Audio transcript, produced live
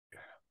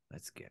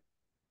Let's get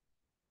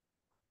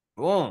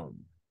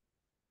boom.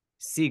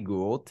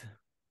 Sigurd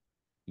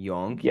Yes.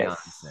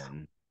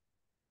 Jøhnk-Jensen.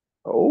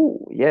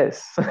 Oh,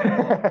 yes.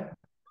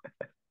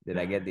 Did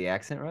I get the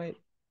accent right?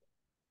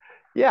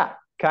 Yeah,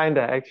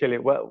 kinda actually.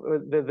 Well,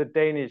 the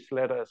Danish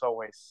letter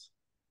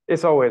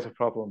is always a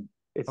problem.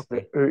 It's the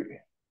Okay. Ö.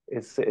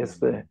 It's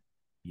the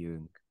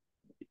Jung.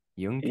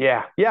 Jung?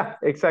 yeah,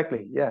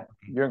 exactly. Yeah,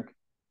 Okay. Jønk.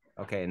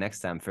 Okay,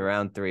 next time for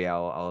round three,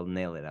 I'll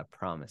nail it. I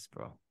promise,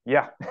 bro.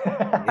 Yeah.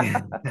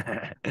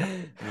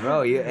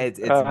 Bro,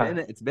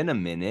 Uh, it's been a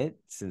minute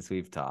since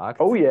we've oh talked.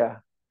 yeah,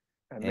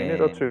 a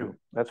minute or And two,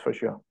 that's for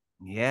sure.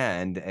 yeah,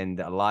 and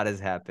a lot has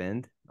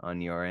happened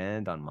on your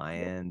end, on my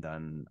Yeah. end,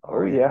 on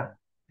our Oh end. yeah,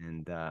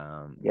 And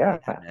yeah,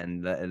 yeah.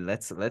 and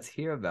let's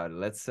hear about it.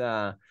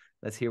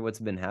 Let's hear what's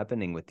been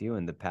happening with you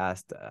in the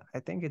past. I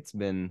think it's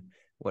been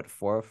what,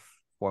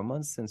 4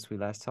 months since we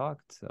last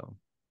talked, so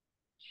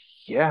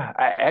Yeah,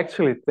 I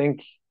actually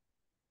think,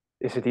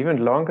 is it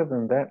even longer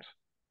than that?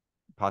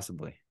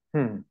 possibly.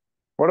 Hmm.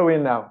 What are we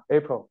in now?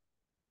 April.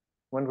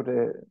 When would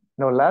it?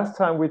 No, last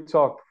time we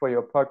talked for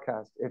your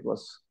podcast, it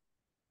was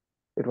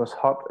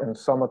hot in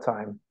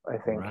summertime, I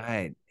think.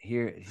 Right.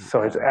 Here, So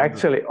I it's remember.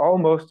 actually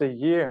almost a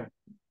year.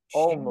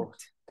 Shit.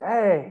 Almost.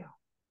 Dang.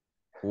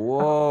 Oh.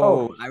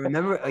 Whoa. I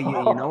remember,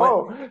 you know what?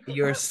 Oh.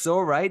 You're so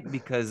right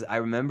because I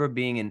remember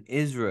being in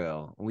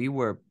Israel. We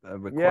were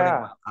recording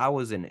Yeah. while I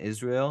was in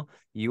Israel.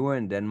 You were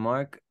in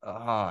Denmark.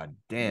 Oh,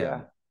 damn.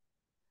 Yeah.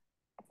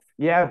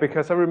 Yeah,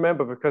 because I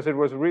remember because it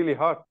was really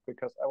hot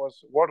because I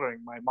was watering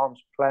my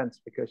mom's plants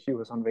because she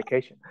was on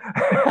vacation.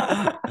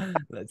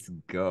 Let's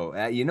go.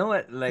 You know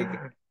what? Like,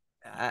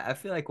 I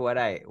feel like what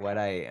I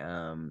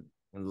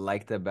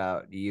liked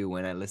about you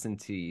when I listened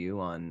to you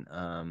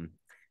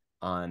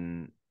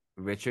on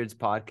Richard's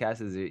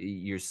podcast is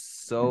you're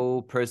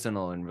so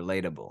personal and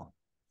relatable.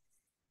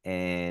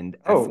 And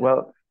I Oh, feel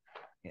well,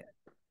 yeah,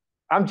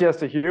 I'm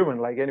just a human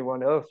like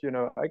anyone else, you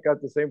know. I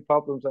got the same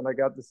problems and I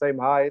got the same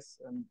highs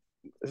and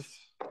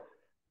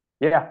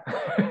yeah.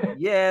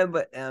 yeah,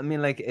 but I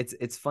mean, like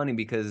it's funny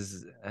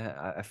because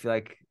I feel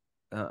like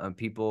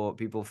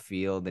people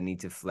feel the need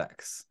to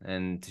flex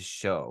and to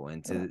show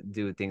and to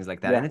do things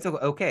like that, and Yeah. it's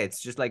okay.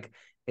 It's just like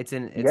it's Yeah,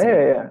 an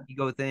yeah, yeah.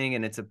 ego thing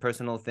and it's a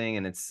personal thing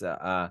and it's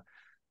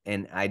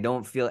and I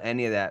don't feel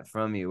any of that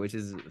from you, which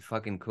is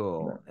fucking No.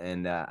 cool.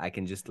 And I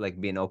can just like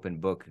be an open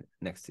book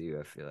next to you,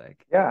 I feel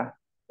like. Yeah,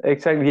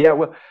 exactly. Yeah,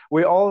 well,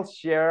 we all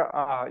share,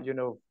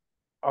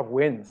 our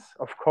wins.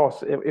 Of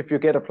course, if you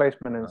get a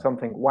placement in Uh,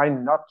 something, why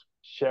not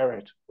share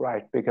it,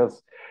 right?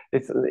 Because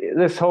it's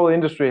this whole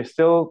industry is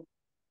still,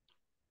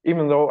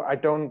 even though I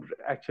don't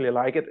actually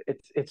like it,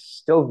 it's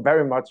still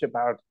very much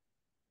about,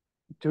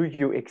 do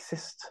you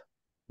exist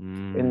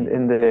in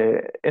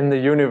mm, in the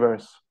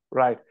universe,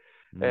 right?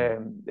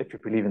 mm, If you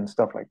believe in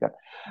stuff like that,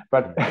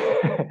 but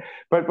mm,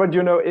 but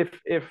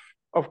if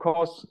of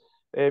course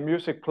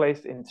music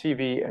placed in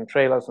TV and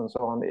trailers and so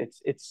on,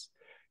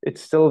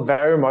 it's still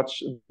very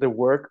much the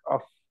work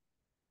of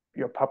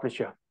your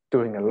publisher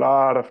doing a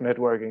lot of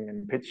networking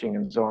and pitching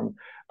and so on.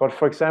 But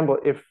for example,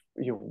 if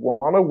you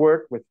want to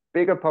work with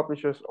bigger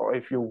publishers or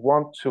if you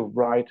want to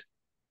write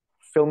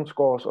film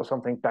scores or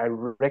something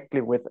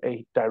directly with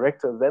a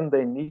director, then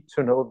they need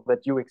to know that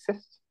you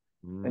exist.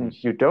 mm. And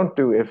you don't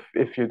do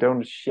if you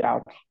don't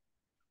shout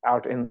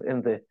out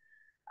in the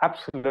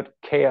absolute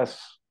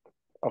chaos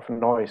of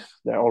noise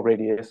there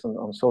already is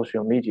on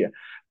social media.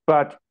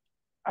 But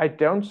I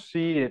don't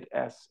see it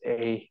as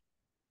a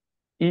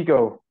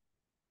ego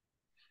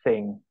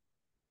thing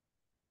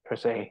per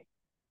se,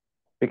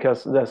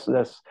 because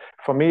there's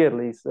for me at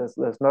least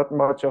there's not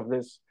much of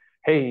this,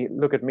 hey,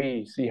 look at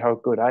me, see how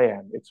good I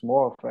am. It's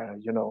more of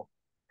a,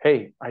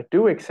 hey, I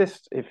do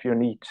exist if you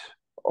need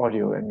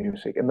audio and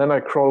music. And then I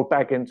crawl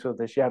back into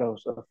the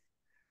shadows of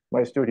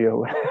my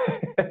studio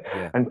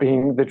Yeah. and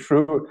being the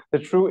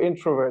true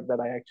introvert that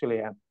I actually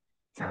am.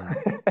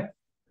 Mm.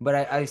 But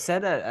I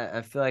said that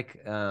I feel like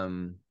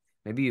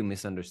maybe you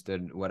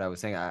misunderstood what I was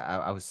saying.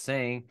 I was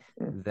saying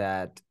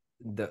that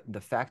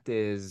the fact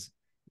is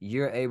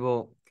you're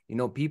able,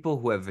 people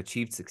who have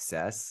achieved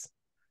success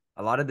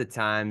a lot of the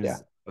Yeah.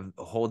 times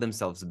hold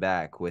themselves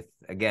back with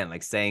again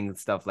like saying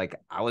stuff like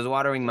I was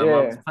watering my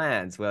mom's Yeah.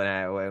 plants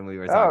when we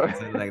were Oh. talking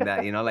something like that,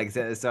 like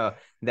so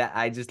that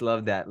I just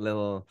love that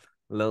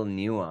little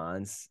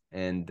nuance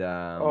and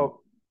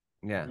Oh,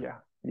 yeah. yeah.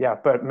 Yeah.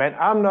 But man,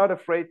 I'm not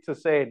afraid to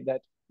say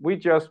that we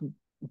just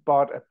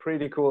bought a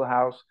pretty cool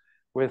house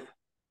with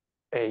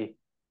a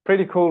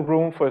pretty cool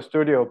room for a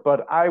studio, but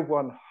I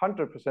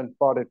 100%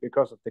 bought it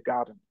because of the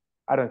garden.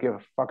 I don't give a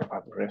fuck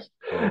about the rest.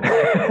 Oh,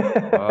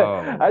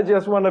 oh, I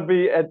just want to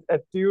be a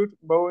dude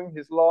mowing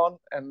his lawn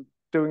and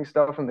doing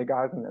stuff in the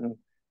garden and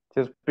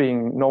just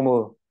being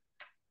normal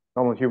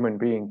human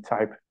being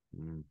type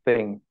mm.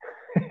 thing.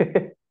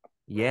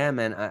 Yeah,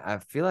 man. I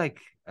feel like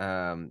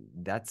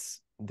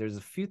there's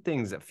a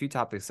few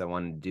topics I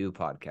want to do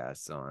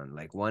podcasts on.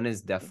 Like one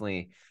is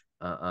definitely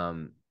uh,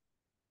 um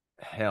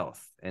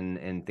health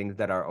and things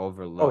that are Oh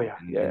overlooked yeah,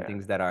 and yeah,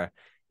 things that are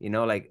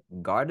like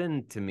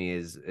garden to me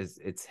is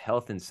it's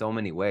health in so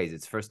many ways.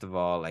 It's first of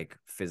all like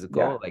Yeah.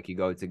 physical, like you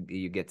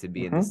get to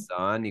be in the Mm-hmm.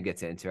 sun, you get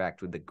to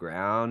interact with the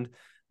ground,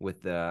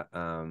 with the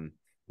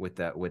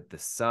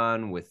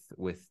sun,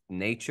 with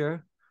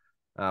nature,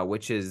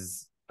 which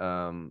is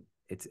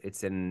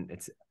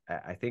it's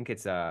I think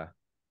it's a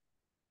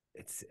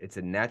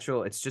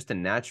natural, it's just a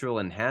natural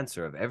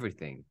enhancer of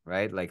everything,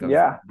 right? Like of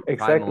Yeah,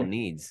 primal exactly.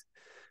 needs.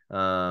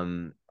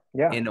 Um,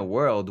 Yeah. in a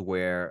world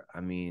where,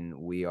 I mean,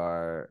 we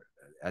are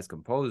as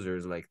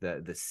composers, like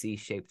the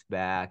C-shaped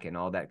back and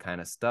all that kind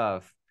of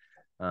stuff,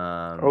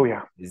 Oh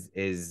yeah.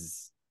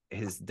 is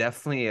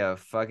definitely a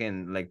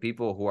fucking, like,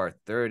 people who are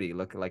 30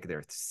 look like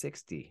they're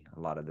 60 a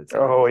lot of the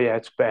Oh times. yeah,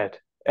 it's bad.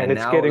 And And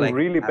it's now, getting like,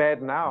 really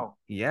bad now.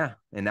 yeah,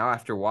 and now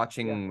after Yeah.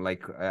 watching,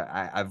 like,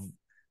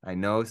 I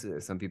know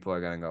some people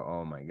are gonna go,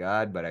 "Oh my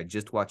God," but I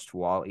just watched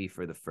Wall-E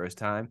for the first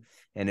time,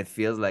 and it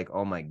feels like,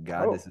 "Oh my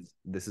God, Oh,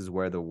 this is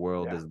where the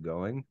world yeah. is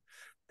going,"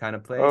 kind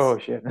of Oh place.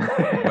 shit.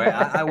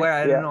 Where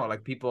I don't Yeah. know,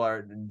 like people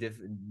are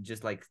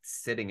just like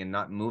sitting and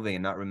not moving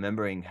and not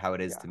remembering how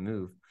it is Yeah. to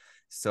move.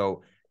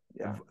 So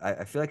Yeah.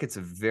 I feel like it's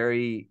a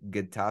very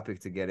good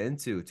topic to get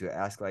into, to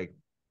ask, like,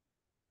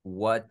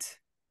 what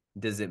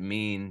does it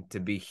mean to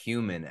be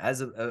human?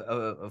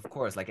 Of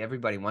course, like,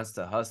 everybody wants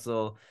to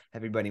hustle,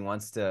 everybody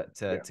wants Yeah.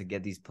 to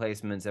get these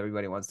placements,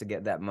 everybody wants to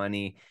get that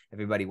money,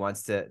 everybody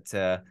wants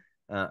to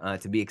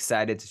be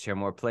excited to share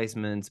more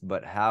placements.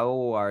 But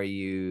how are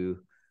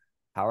you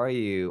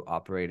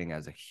operating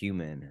as a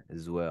human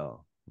as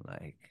well?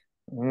 Like,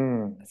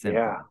 that's an Yeah.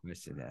 important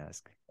question to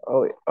ask.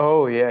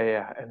 Oh yeah,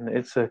 yeah. And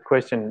it's a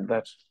question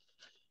that's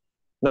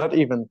not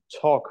even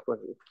talk, but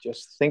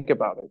just think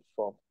about it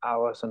for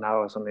hours and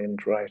hours on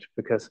end, right?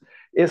 Because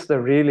is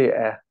there really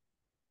a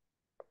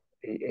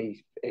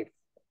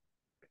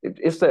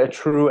is there a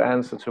true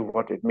answer to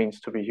what it means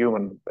to be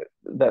human?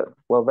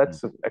 Mm,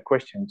 That's a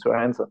question to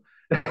answer.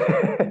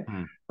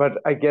 mm, But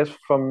I guess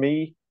for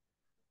me,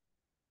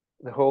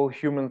 the whole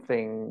human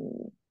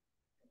thing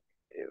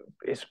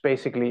is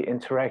basically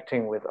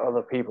interacting with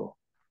other people,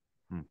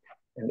 mm,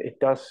 and it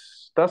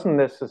doesn't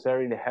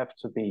necessarily have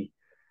to be,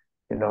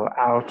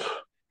 out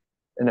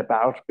and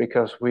about,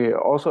 because we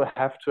also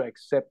have to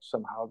accept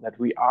somehow that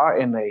we are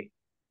in a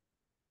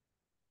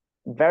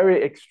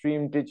very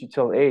extreme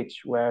digital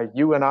age where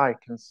you and I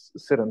can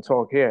sit and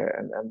talk here,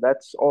 and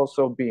that's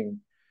also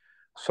being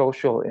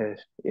social yeah.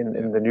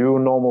 in the new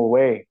normal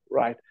way,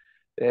 right?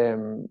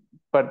 Um,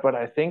 but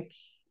I think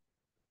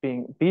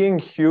being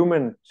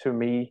human to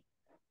me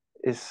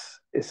is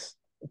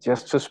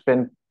just to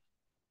spend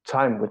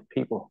time with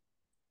people,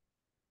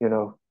 you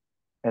know,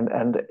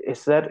 and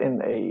is that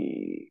in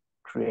a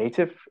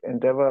creative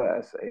endeavor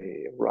as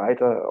a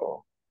writer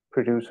or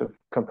producer,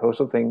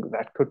 composer thing?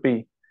 That could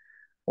be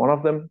one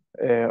of them,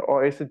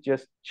 or is it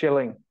just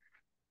chilling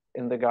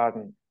in the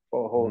garden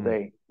for a whole Mm,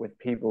 day with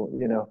people,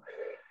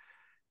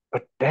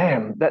 But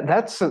damn,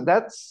 that's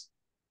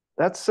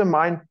a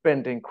mind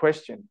bending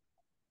question.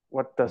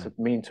 What does mm, it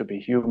mean to be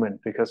human?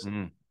 Because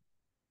mm.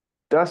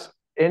 does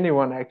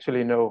anyone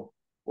actually know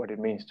what it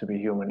means to be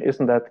human?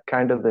 Isn't that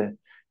kind of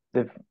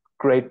the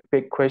great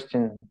big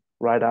question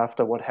right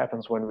after what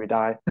happens when we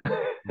die?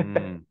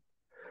 Mm,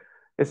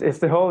 It's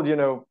the whole,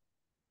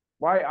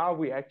 why are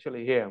we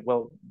actually here?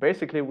 Well,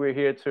 basically we're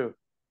here to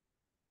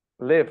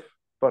live,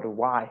 but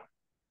why?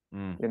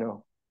 mm, You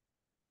know.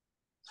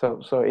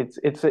 So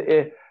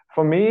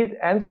for me,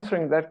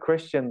 answering that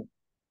question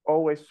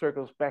always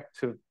circles back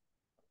to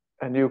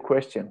a new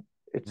question.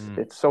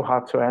 mm, It's so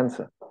hard to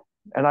answer,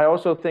 and I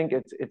also think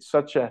it's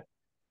such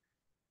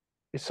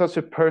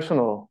a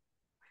personal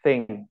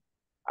thing.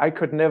 I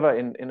could never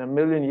in a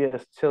million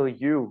years tell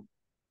you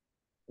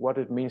what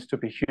it means to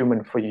be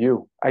human for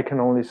you. I can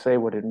only say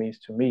what it means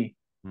to me,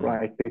 mm.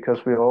 right?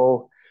 Because we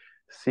all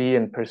see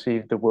and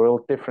perceive the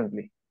world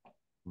differently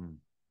Mm.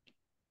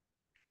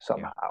 Yeah,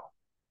 somehow,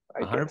 I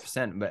guess.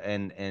 100%. But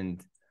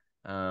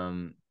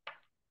um,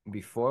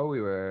 before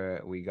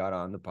we got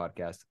on the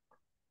podcast,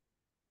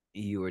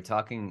 you were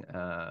talking.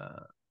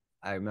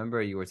 I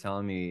remember you were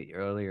telling me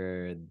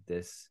earlier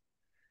this,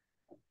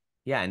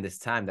 yeah, in this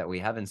time that we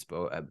haven't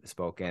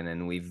spoken,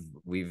 and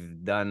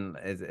we've done.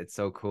 It's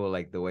so cool,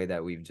 like the way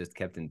that we've just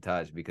kept in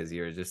touch, because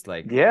you're just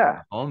like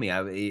Yeah, a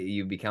homie.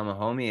 You become a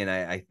homie, and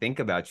I think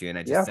about you, and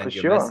I just yeah, for send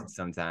you a message sure.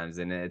 sometimes,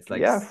 and it's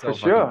like Yeah, for so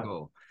fucking sure.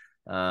 cool.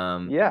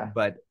 Yeah.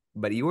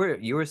 But you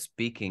were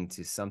speaking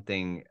to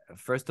something.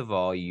 First of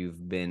all,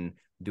 you've been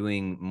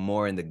doing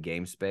more in the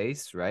game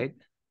space, right?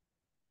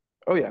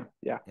 Oh yeah,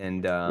 yeah,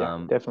 And yeah,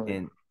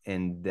 definitely.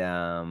 and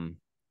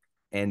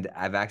and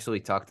I've actually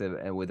talked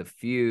with a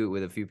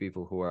few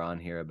people who are on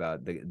here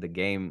about the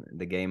game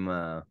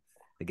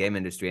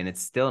industry, and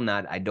it's still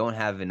not. I don't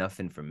have enough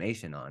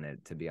information on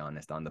it, to be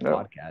honest, on the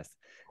No.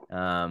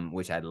 podcast,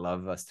 which I'd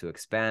love us to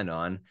expand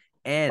on,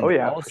 Oh and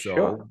yeah, for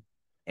sure. also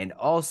and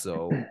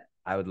also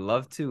I would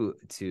love to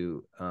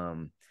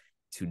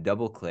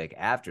double click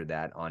after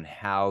that on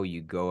how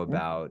you go Mhm.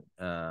 about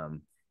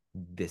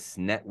this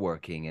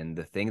networking and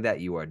the thing that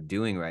you are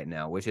doing right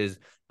now, which is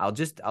I'll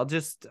just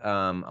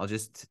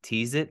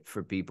tease it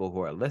for people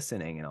who are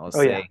listening, and I'll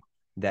Oh yeah, say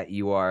that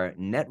you are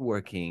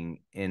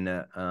networking in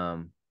a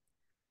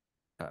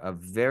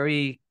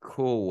very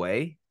cool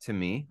way to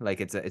me.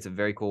 Like it's a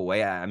very cool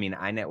way. I mean,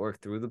 I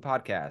network through the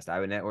podcast. I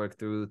would network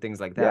through things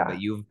like that, but yeah,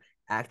 you've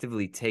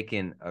actively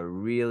taken a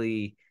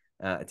really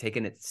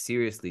taken it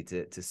seriously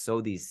to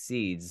sow these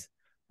seeds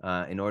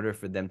in order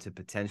for them to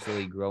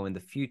potentially grow in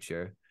the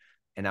future.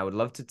 And I would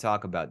love to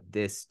talk about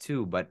this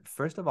too. But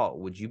first of all,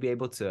 would you be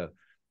able to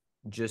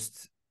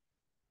just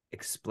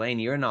explain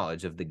your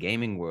knowledge of the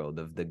gaming world,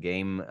 of the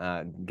game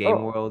oh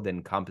world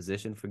and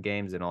composition for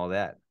games and all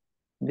that?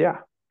 yeah,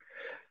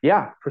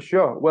 yeah, for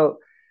sure. Well,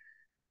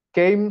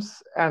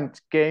 games and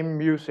game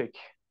music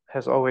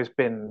has always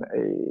been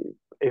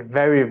a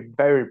very,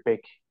 very big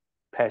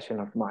passion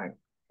of mine.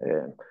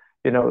 Um,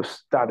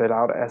 started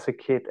out as a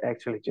kid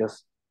actually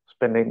just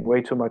spending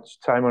way too much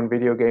time on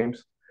video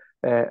games,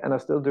 and I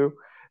still do.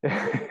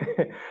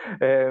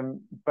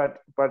 But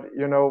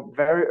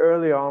very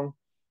early on,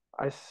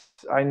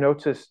 I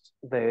noticed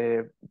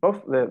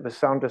both the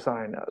sound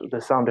design,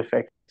 the sound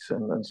effects,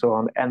 and so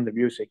on, and the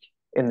music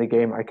in the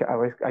game. I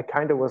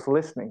kind of was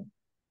listening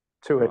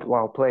to it Wow.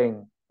 while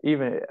playing,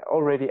 even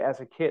already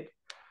as a kid.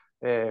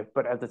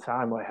 But at the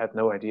time, I had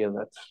no idea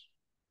that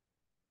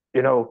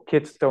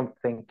kids don't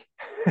think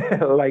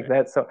like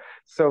Right. that.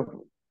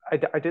 So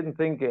I didn't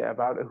think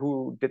about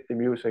who did the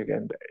music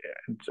and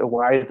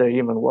why there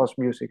even was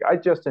music. I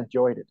just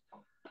enjoyed it.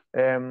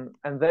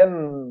 And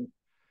then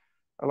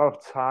a lot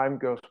of time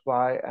goes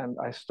by, and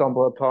I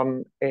stumble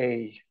upon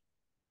a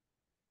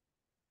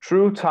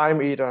true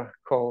time eater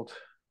called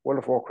World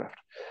of Warcraft.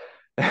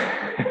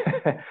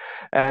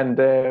 and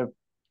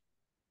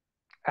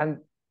and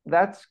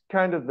that's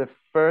kind of the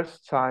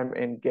first time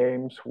in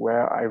games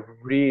where I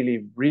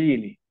really,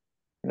 really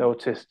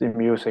noticed the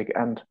music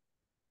and,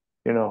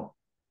 you know,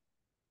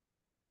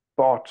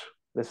 bought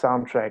the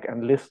soundtrack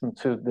and listened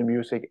to the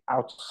music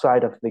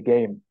outside of the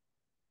game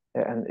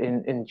and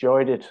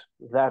enjoyed it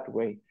that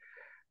way.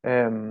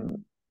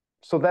 Um,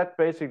 so that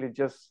basically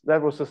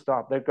that was the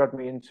start. That got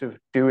me into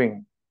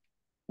doing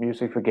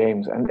music for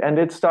games, and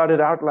it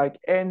started out like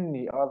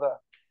any other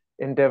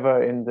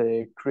endeavor in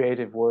the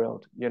creative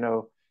world.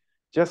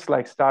 Just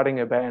like starting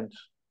a band,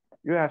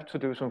 you have to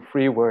do some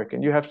free work,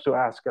 and you have to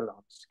ask a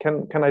lot.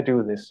 Can I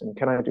do this, and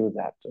can I do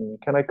that, and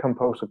can I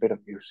compose a bit of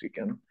music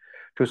and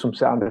do some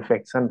sound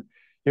effects? And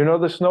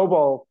the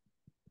snowball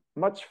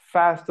much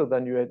faster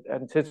than you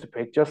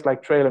anticipate, just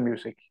like trailer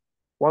music.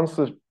 Once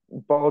the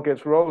ball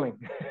gets rolling,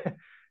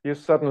 you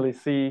suddenly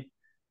see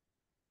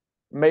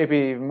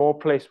maybe more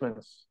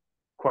placements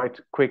quite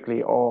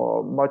quickly,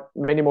 or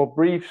many more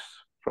briefs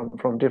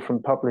from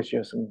different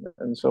publishers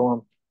and so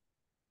on.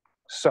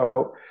 So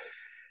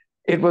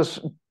it was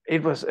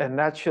it was a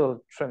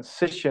natural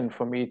transition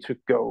for me to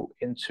go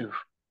into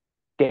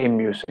game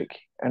music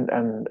and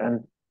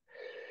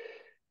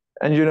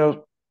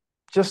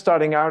just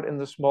starting out in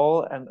the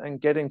small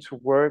and getting to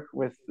work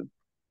with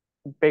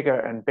bigger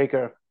and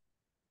bigger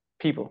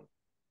people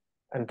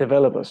and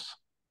developers.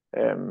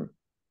 Um,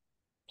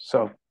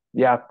 so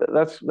yeah,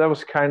 that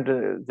was kind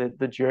of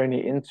the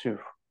journey into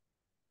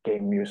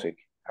game music.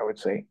 I would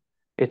say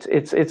it's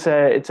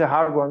a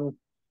hard one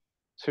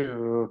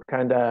to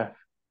kind of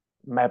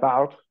map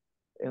out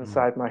Mm.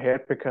 inside my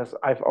head because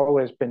I've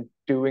always been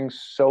doing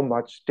so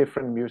much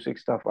different music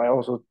stuff. I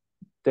also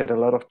did a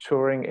lot of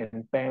touring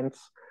in bands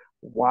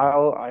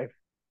while I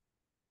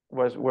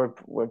were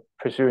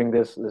pursuing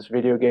this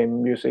video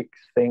game music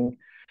thing.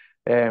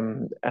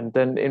 And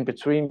then in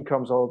between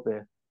comes all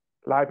the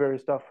library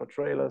stuff for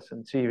trailers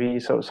and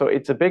TV. So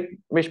it's a big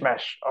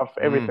mishmash of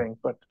Mm. everything.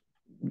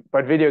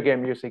 But video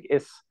game music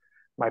is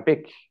my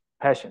big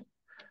passion.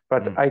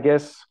 But Mm.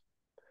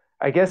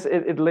 I guess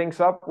it links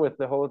up with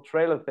the whole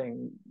trailer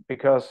thing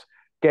because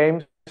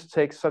games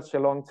take such a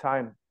long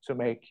time to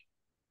make,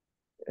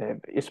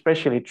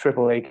 especially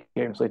AAA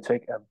games. They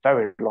take a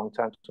very long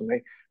time to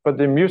make. But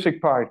the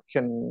music part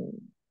can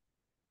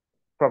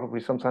probably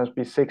sometimes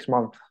be 6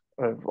 months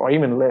or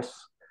even less.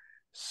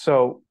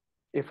 So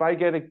if I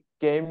get a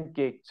game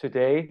gig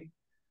today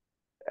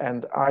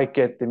and I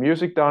get the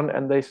music done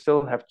and they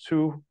still have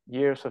 2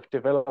 years of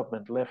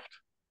development left,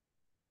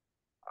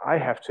 I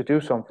have to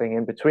do something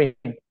in between,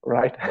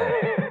 right?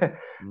 Mm.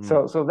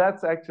 Mm. So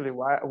that's actually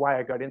why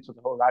I got into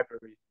the whole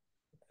library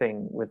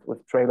thing with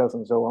trailers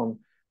and so on,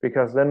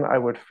 because then I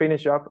would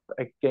finish up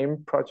a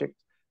game project,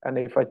 and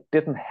if I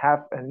didn't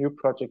have a new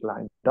project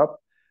lined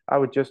up, I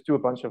would just do a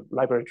bunch of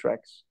library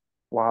tracks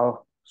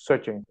while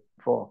searching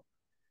for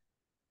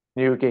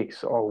new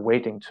gigs or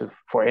waiting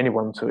for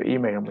anyone to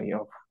email me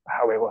of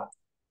however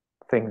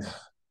things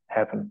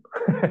happen.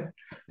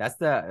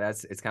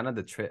 That's it's kind of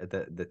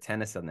the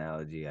tennis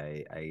analogy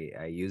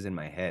I use in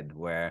my head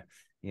where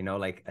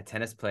like a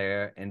tennis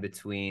player in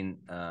between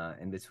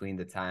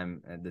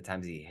the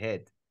times he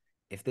hit,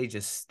 if they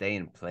just stay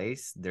in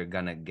place they're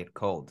gonna get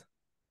cold,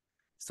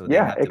 so they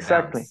Yeah, have to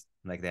exactly. bounce.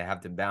 like they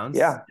have to bounce,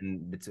 Yeah,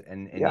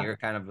 and yeah, you're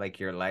kind of like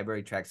your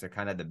library tracks are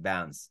kind of the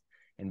bounce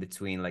in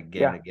between like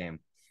game yeah, to game,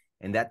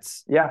 and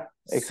that's yeah,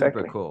 super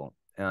exactly. cool.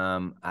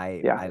 Yeah.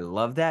 I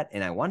love that,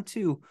 and I want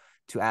to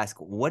ask,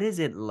 what is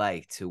it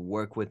like to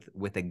work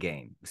with a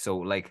game? So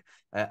like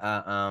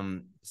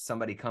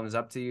somebody comes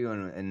up to you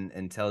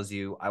and tells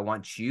you, I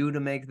want you to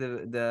make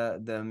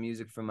the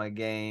music for my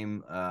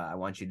game. I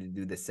want you to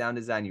do the sound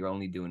design. You're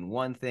only doing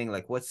one thing.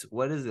 Like what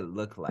does it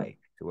look like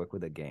to work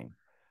with a game?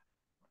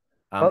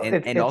 Well,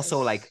 And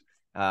also like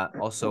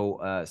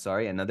it's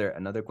sorry,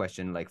 another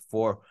question, like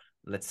for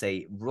let's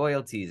say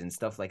royalties and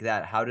stuff like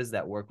that, how does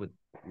that work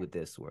with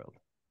this world?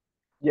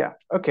 yeah,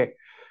 okay.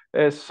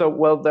 So,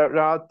 well, there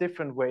are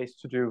different ways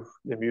to do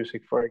the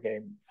music for a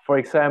game. For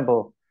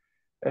example,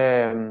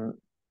 um,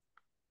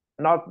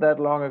 not that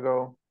long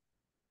ago,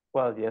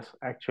 well, yes,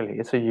 actually,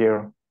 it's a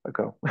year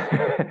ago.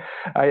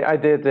 I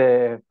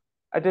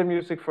did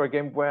music for a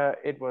game where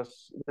it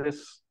was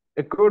this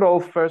a good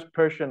old first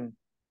person,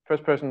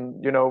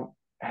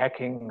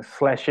 hacking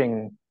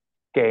slashing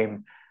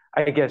game.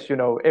 I guess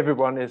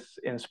everyone is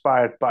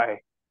inspired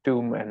by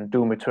Doom and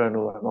Doom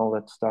Eternal and all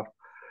that stuff.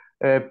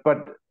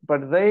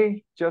 But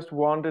they just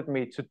wanted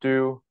me to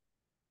do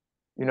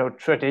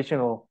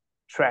traditional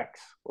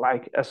tracks,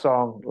 like a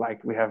song,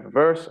 like we have a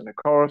verse and a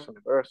chorus and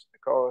a verse and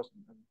a chorus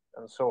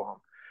and so on.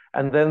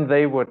 And then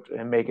they would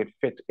make it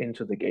fit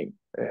into the game.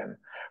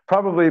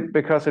 Probably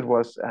because it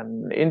was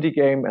an indie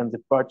game and the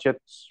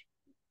budgets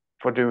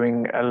for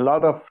doing a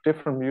lot of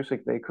different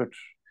music they could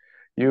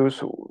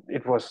use,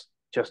 it was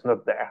just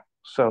not there.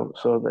 So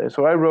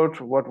I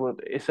wrote what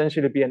would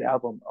essentially be an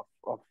album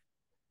of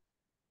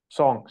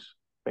songs,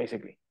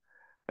 basically.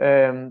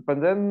 But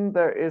then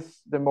there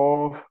is the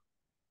more,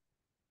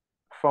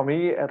 for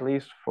me at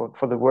least,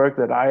 for the work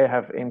that I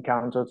have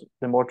encountered,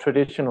 the more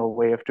traditional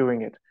way of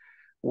doing it,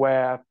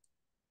 where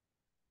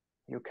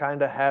you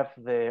kind of have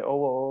the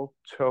overall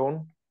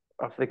tone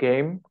of the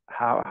game.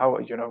 How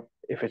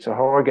if it's a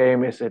horror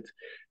game, is it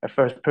a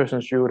first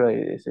person shooter,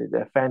 is it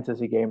a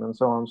fantasy game, and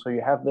so on. So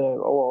you have the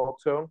overall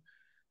tone,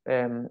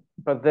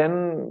 but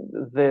then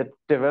the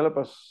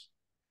developers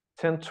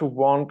tend to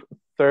want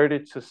 30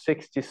 to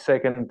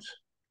 60-second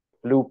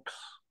loops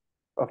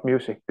of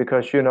music,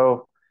 because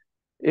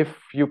if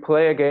you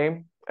play a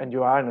game and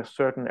you are in a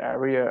certain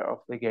area of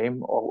the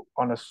game or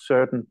on a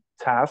certain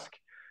task,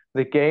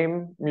 the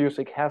game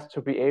music has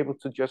to be able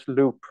to just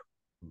loop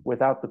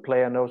without the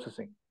player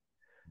noticing.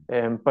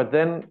 But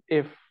then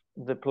if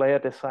the player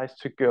decides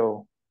to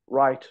go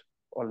right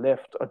or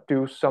left or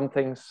do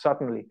something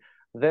suddenly,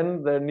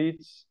 then there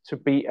needs to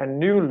be a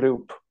new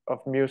loop of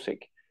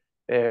music,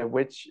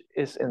 which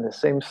is in the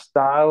same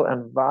style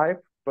and vibe,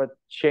 but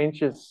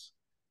changes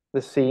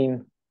the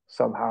scene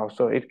somehow.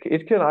 So it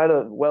can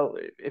either, well,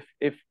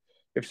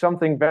 if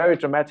something very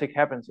dramatic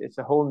happens, it's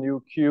a whole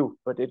new cue,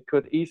 but it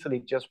could easily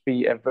just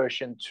be a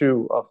version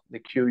 2 of the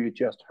cue you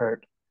just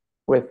heard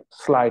with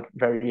slight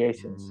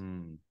variations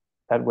Mm.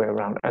 that way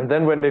around. And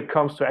then when it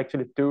comes to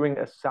actually doing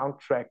a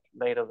soundtrack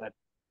later that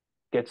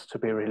gets to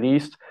be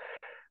released,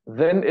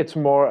 then it's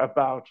more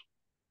about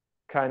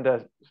kind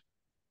of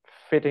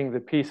fitting the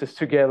pieces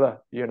together,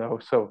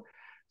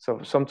 So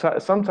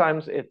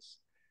sometimes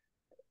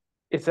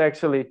it's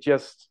actually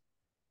just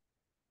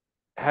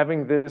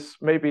having this,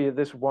 maybe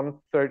this 1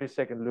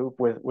 30-second loop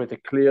with a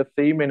clear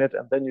theme in it,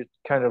 and then you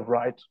kind of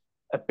write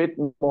a bit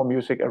more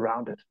music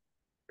around it,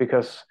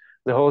 because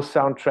the whole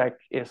soundtrack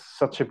is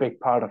such a big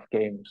part of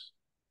games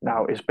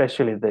now,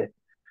 especially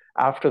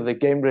after the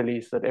game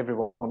release, that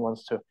everyone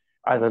wants to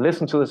either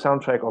listen to the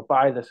soundtrack or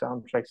buy the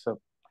soundtrack. So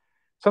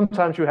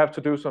sometimes you have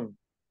to do some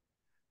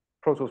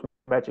Pro Tools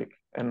magic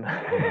and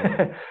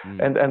Mm.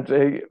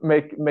 Mm.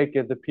 make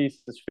the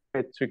pieces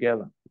fit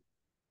together.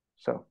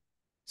 So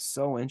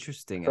So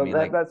interesting. I so mean,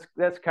 like,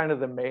 that's kind of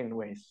the main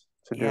ways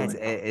to yeah, do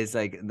it. it's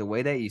like the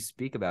way that you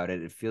speak about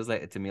it. It feels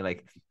like to me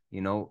like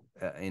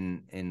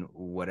in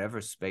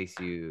whatever space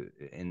you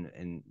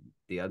in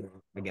the other,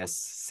 I guess,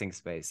 sync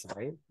space,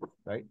 right?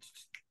 Right.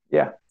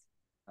 Yeah.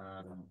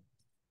 Um,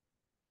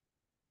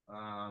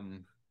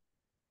 um,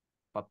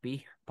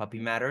 puppy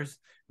matters,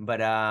 but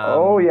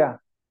Oh yeah.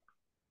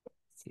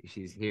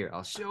 she's here.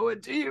 I'll show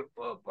it to you.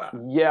 Opa.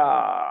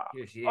 Yeah.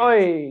 Here she is.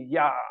 Oi,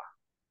 yeah.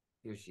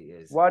 Here she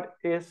is. What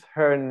is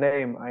her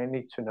name? I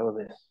need to know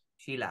this.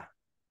 Sheila.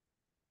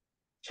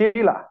 Sheila.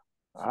 Sheila.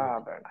 Ah,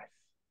 very nice.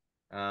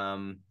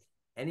 Um,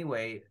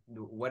 anyway,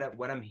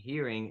 what I'm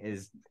hearing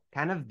is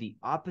kind of the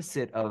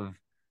opposite of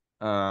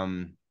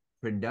um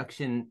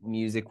production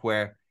music,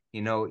 where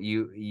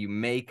you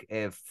make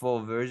a full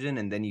version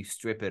and then you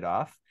strip it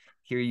off.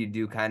 Here you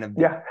do kind of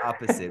the Yeah.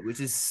 opposite, which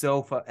is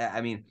so fun.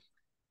 I mean,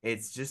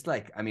 it's just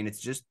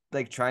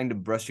like trying to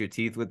brush your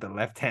teeth with the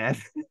left hand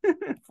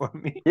for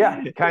me.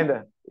 Yeah, kind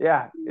of.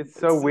 Yeah, it's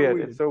so It's so weird.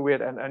 It's weird. so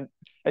weird,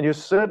 and you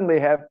certainly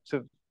have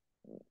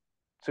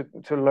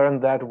to learn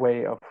that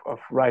way of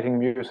writing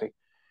music,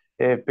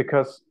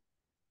 because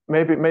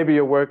maybe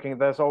you're working.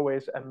 There's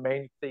always a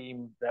main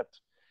theme that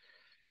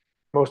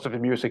most of the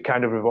music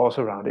kind of revolves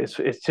around.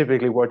 It's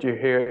typically what you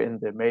hear in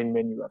the main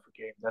menu of a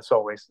game. That's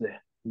always the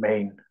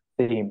main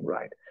theme,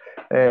 right?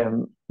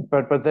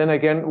 But then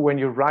again, when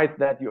you write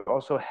that, you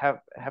also have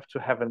to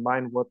have in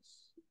mind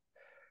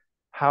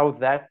how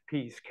that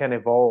piece can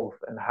evolve,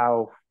 and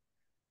how,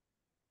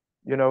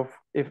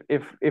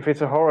 if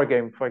it's a horror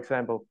game, for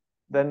example,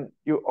 then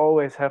you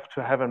always have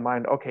to have in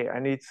mind, okay, I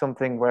need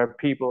something where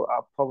people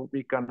are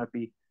probably gonna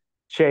be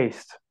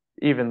chased,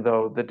 even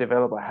though the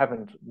developer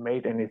haven't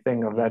made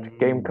anything of that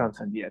game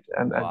content yet.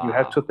 And you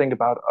have to Wow. think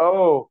about,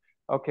 oh,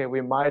 okay,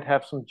 we might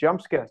have some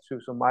jump scares too,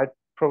 so might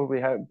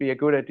probably be a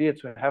good idea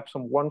to have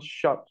some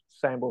one-shot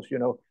samples,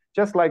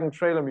 just like in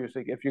trailer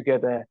music, if you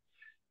get a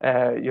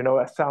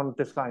sound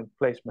design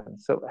placement.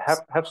 So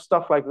have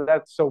stuff like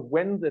that. So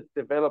when the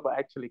developer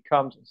actually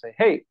comes and say,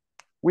 "Hey,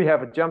 we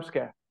have a jump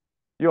scare,"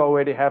 you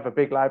already have a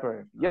big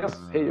library. Yes,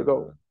 here you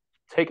go,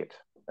 take it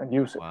and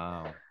use it.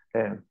 Wow.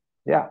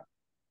 Yeah.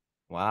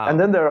 And Wow.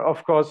 then there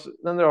of course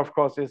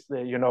is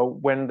the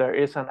when there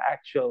is an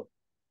actual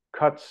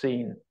cut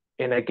scene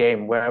in a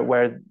game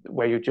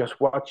where you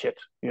just watch it,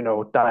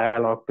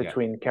 dialogue Yeah.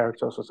 between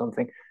characters or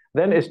something,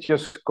 then it's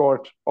just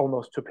scored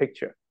almost to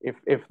picture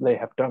if they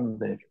have done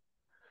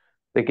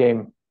the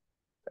game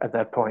at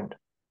that point.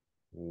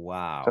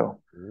 Wow. So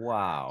so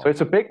Wow.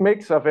 it's a big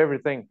mix of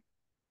everything.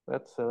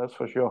 That's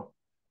for sure.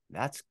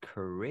 That's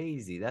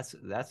crazy.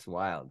 That's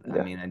wild. I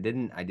Yeah. mean,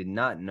 I did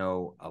not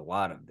know a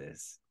lot of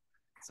this.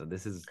 So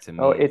this is to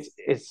Oh, me,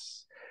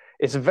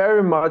 it's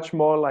very much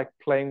more like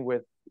playing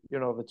with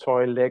the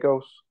toy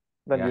Legos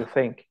than yeah. you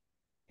think.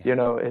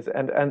 Yeah. Is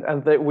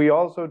and that we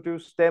also do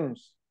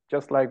stems,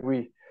 just like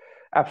we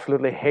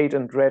absolutely hate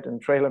and dread in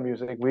trailer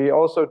music. We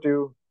also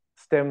do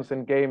stems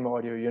in game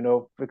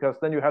audio, because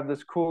then you have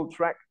this cool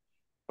track,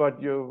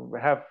 but you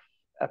have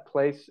a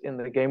place in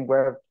the game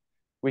where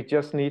we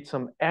just need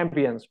some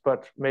ambience,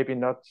 but maybe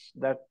not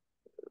that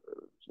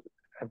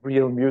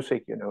real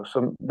music,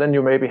 So then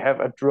you maybe have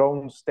a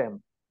drone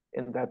stem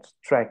in that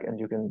track, and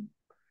you can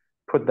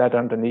put that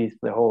underneath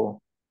the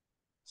whole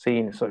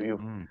scene. So you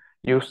Mm,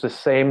 use the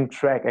same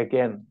track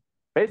again.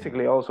 yeah.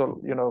 Basically,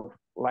 also,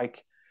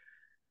 like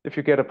if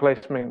you get a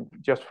placement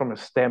just from a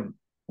stem,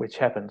 which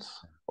happens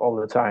all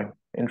the time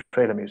in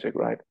trailer music,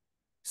 right?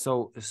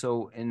 So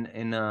in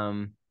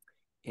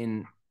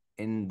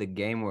in the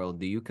game world,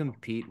 do you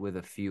compete with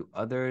a few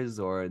others,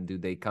 or do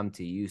they come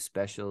to you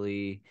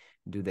specially?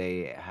 Do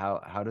they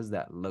how does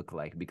that look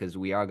like? Because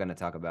we are going to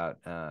talk about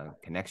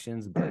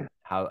connections, but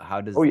how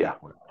Oh does yeah,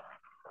 that work?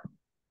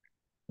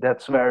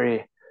 that's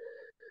very.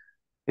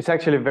 It's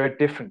actually very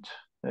different.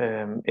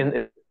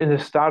 In the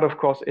start, of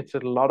course, it's a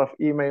lot of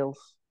emails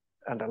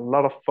and a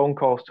lot of phone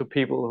calls to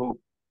people who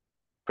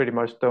pretty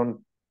much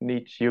don't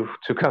need you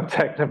to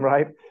contact them,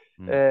 right?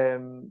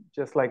 Mm,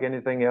 Just like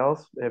anything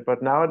else.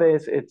 But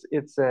nowadays,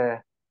 it's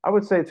I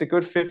would say it's a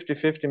good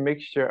 50-50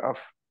 mixture of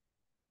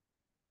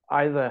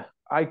either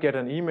I get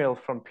an email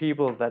from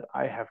people that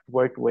I have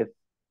worked with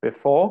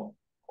before, mm,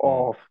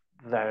 or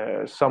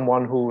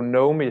someone who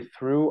know me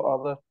through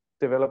other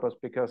developers,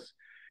 because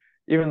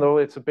even though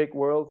it's a big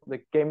world, the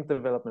game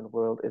development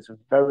world is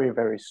very,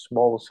 very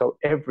small. So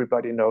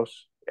everybody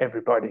knows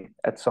everybody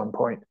at some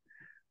point,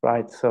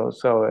 right? So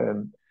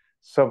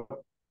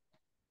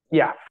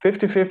yeah,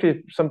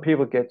 50-50. Some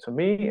people get to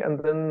me, and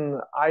then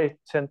I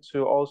tend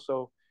to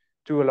also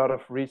do a lot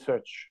of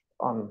research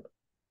on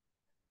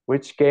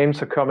which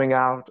games are coming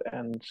out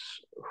and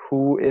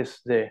who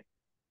is the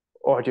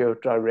audio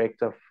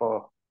director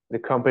for the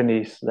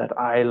companies that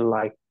I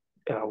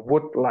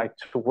would like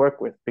to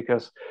work with,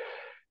 because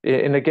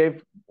in a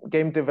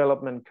game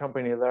development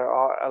company there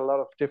are a lot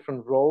of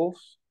different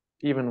roles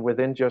even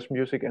within just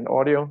music and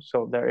audio.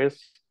 So there's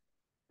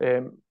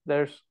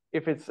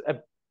if it's a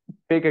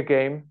bigger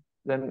game,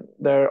 then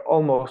there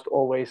almost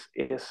always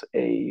is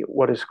a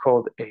what is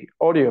called a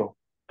audio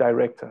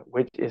director,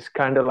 which is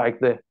kind of like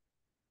the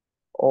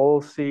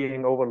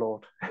all-seeing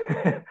overlord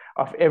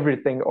of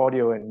everything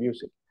audio and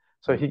music.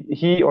 So mm,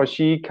 he or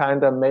she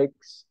kind of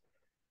makes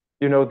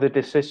the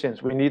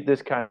decisions. We need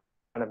this kind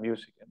of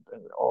music,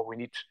 or we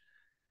need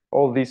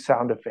all these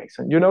sound effects,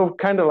 and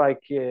kind of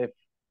like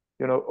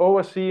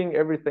overseeing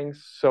everything,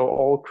 so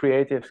all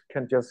creatives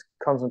can just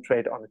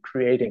concentrate on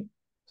creating mm.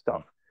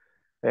 stuff.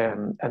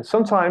 And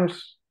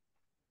sometimes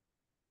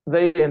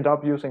they end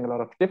up using a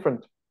lot of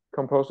different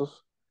composers.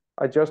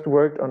 I just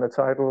worked on a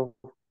title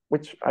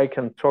which I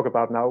can talk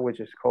about now, which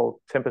is called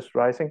Tempest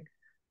Rising,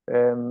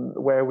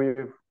 where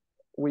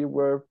we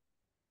were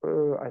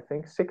I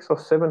think 6 or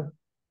 7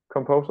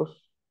 composers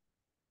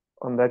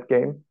on that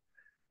game.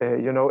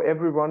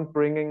 Everyone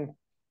bringing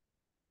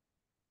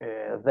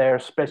their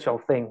special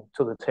thing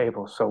to the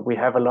table. So we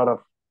have a lot of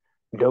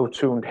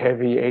low-tuned,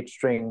 heavy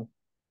 8-string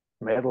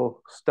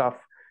metal stuff,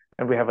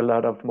 and we have a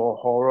lot of more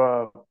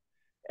horror,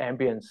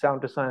 ambient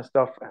sound design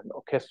stuff, and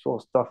orchestral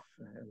stuff,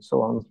 and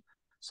so on.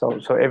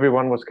 So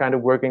everyone was kind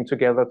of working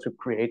together to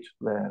create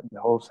the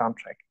whole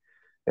soundtrack.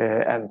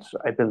 And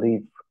I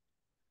believe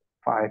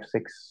 5,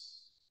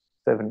 6,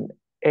 7,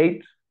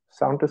 8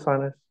 sound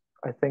designers,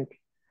 I think,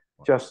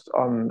 just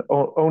on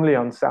only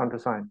on sound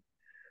design.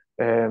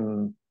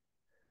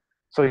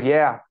 So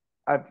yeah,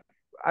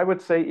 I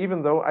would say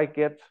even though I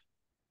get,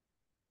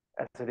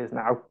 as it is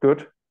now,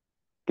 good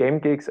game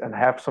gigs and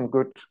have some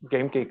good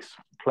game gigs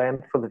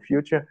planned for the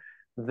future,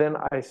 then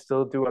I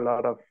still do a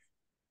lot of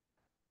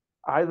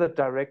either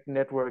direct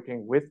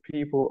networking with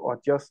people or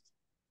just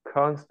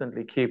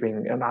constantly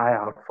keeping an eye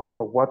out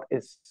for what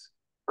is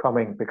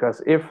coming.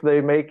 Because if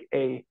they make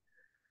a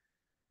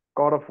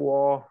God of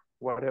War,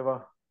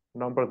 whatever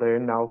number they're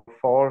in now,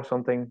 4 or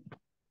something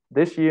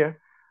this year,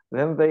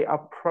 then they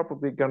are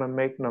probably going to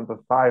make number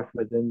 5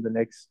 within the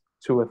next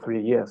 2 or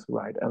 3 years,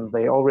 right? And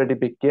they already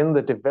begin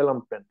the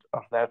development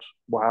of that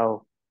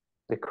while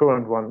the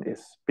current one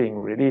is being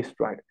released,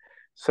 right?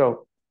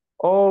 So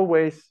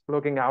always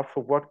looking out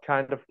for what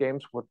kind of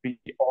games would be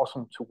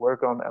awesome to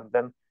work on, and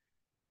then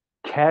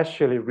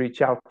casually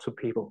reach out to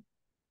people.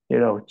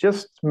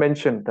 Just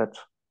mention that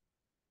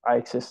I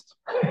exist,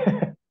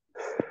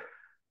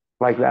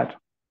 like that.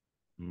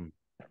 Mm.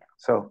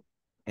 So,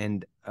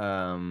 and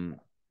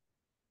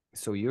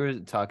so you're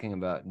talking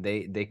about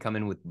they come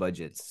in with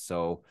budgets.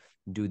 So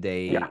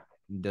yeah.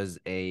 does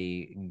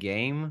a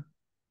game,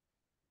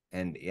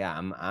 and yeah,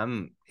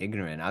 I'm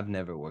ignorant. I've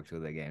never worked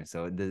with a game.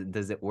 So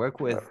does it work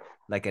with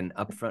like an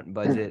upfront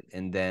budget,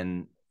 and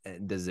then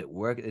does it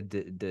work?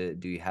 Do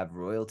you have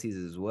royalties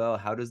as well?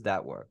 How does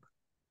that work?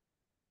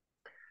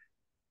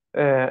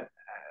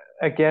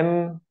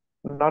 Again,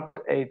 not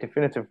a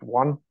definitive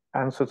one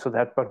answer to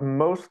that, but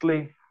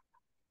mostly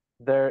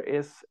there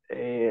is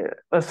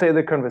let's say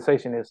the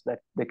conversation is that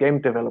the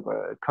game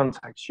developer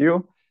contacts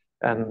you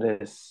and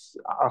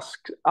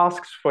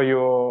asks for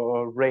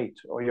your rate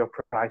or your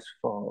price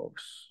for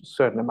a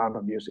certain amount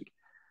of music.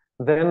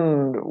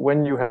 Then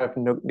when you have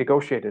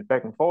negotiated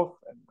back and forth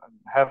and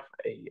have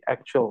a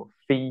actual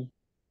fee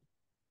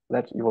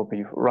that you will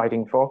be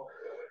writing for,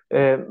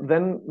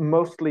 then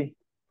mostly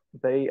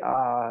they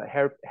are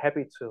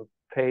happy to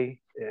pay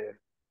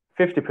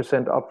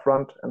 50%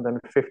 upfront and then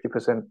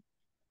 50%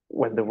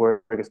 when the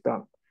work is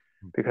done,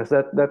 because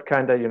that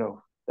kind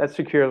of that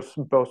secures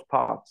both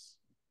parts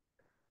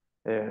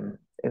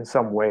in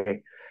some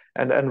way,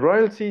 and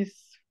royalties,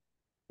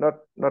 not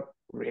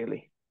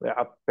really. There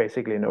are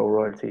basically no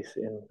royalties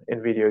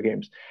in video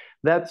games.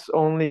 That's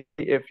only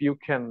if you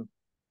can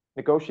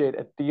negotiate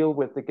a deal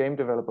with the game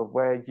developer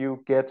where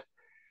you get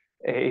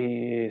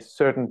a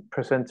certain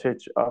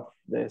percentage of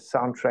the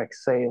soundtrack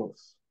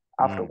sales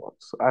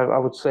afterwards. I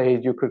would say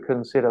you could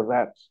consider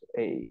that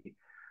a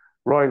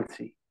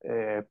royalty.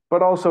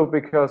 But also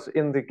because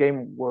in the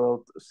game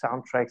world,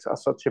 soundtracks are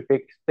such a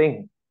big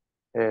thing.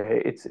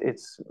 It's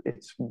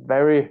a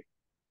very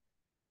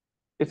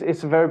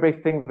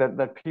big thing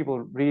that people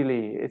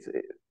really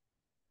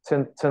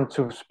tend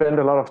to spend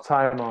a lot of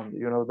time on.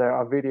 There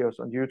are videos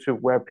on YouTube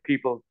where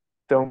people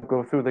don't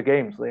go through the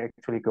games; they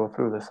actually go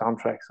through the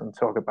soundtracks and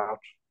talk about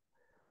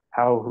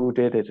who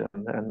did it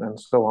and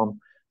so on.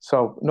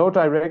 So no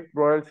direct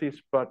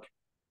royalties, but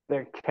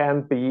there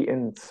can be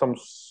in some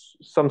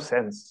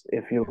sense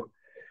if you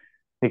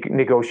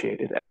negotiate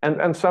it.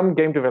 And some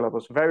game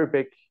developers, very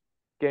big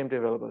game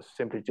developers,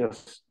 simply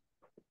just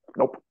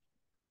nope.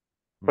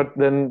 But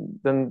then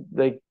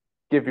they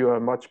give you a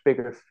much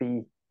bigger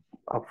fee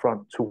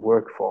upfront to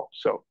work for.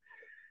 So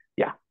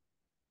yeah.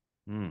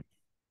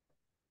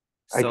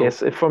 I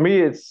guess for me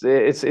it's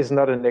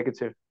not a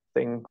negative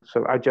thing.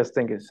 So I just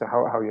think it's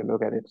how you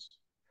look at it.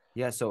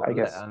 Yeah, so I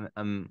guess.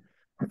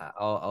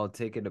 I'll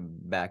take it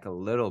back a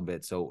little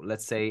bit. So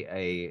let's say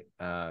a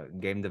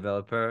game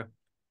developer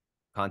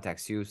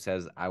contacts you,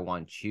 says, I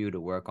want you to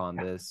work on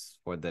this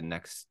for the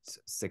next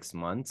 6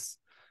 months.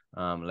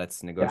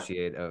 Let's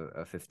negotiate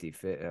a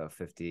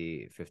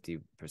 50%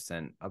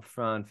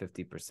 upfront,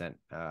 50%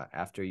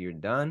 after you're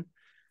done.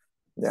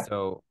 Yeah.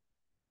 So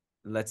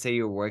let's say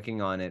you're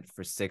working on it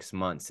for 6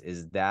 months.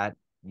 Is that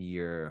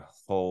your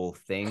whole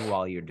thing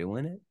while you're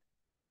doing it?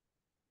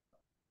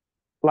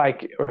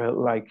 Like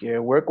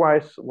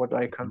work-wise, what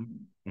I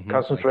can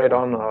concentrate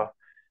on,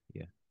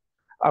 yeah,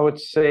 I would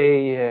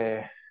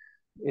say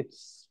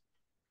it's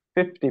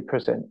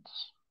 50%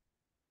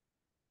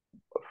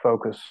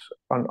 focus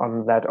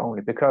on that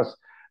only, because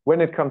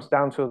when it comes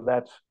down to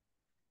that,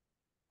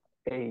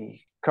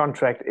 a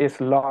contract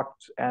is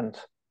locked and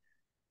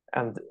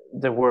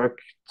the work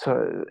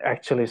to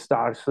actually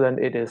starts, then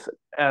it is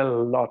a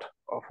lot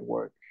of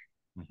work.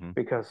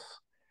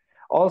 Because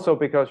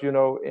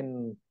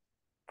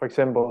for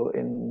example,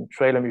 in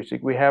trailer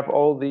music, we have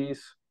all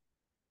these,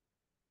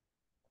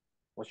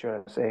 what should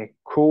I say,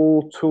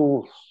 cool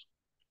tools,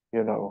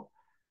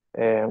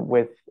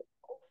 with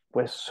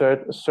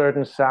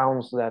certain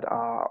sounds that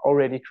are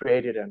already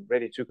created and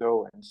ready to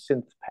go, and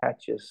synth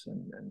patches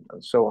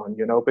and so on,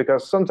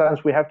 because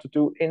sometimes we have to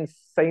do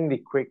insanely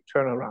quick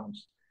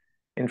turnarounds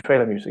in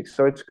trailer music.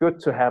 So it's good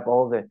to have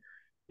all the,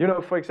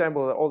 for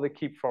example, all the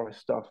Keep Forest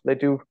stuff. They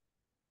do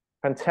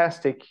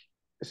fantastic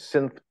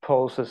synth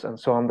pulses and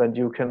so on that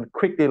you can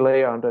quickly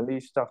layer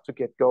underneath stuff to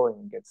get going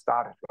and get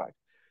started, right?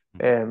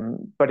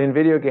 But in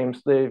video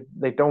games,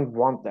 they don't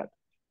want that.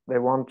 They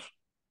want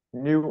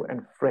new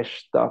and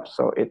fresh stuff.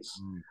 So it's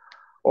Mm.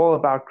 all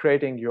about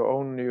creating your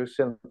own new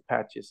synth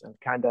patches and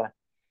kind of,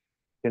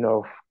 you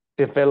know,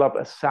 develop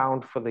a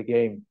sound for the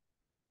game.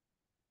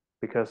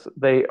 Because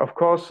they, of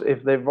course,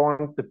 if they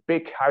want the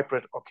big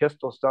hybrid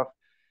orchestral stuff,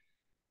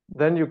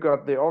 then you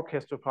got the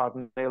orchestra part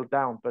nailed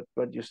down,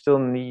 but you still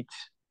need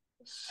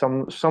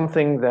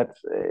something that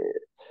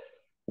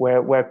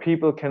where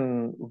people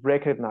can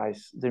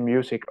recognize the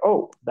music.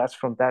 Oh, that's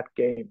from that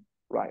game,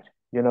 right?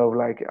 You know,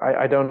 like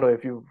I don't know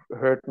if you've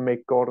heard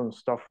Mick Gordon's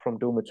stuff from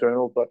Doom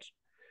Eternal, but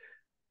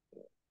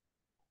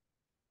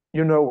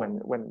you know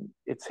when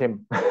it's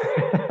him,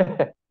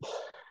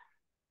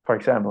 for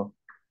example.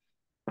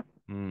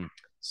 Mm.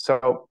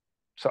 So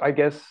I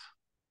guess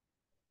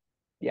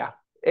yeah,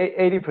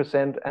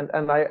 80%,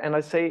 and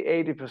I say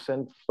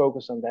 80%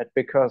 focus on that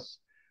because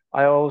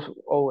I also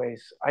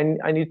always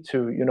I need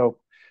to, you know,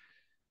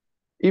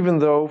 even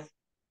though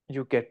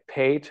you get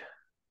paid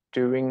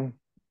doing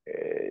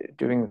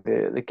doing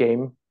the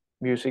game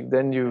music,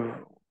 then you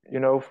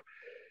know,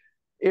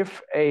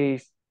 if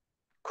a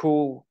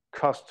cool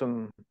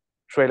custom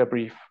trailer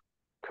brief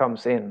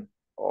comes in,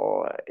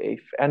 or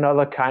if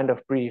another kind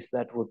of brief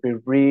that would be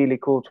really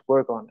cool to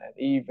work on and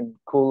even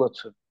cooler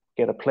to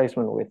get a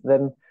placement with,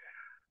 then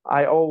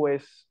I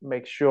always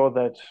make sure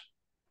that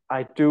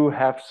I do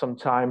have some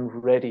time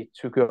ready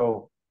to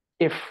go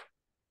if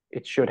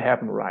it should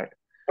happen, right?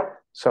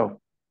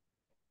 So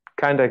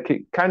kind of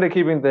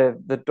keeping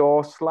the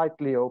door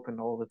slightly open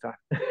all the time.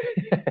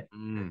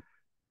 Mm.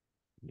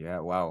 Yeah,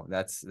 wow.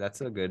 That's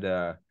a good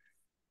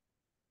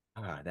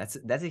that's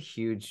a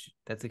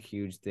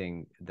huge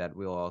thing that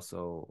we'll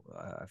also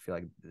I feel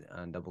like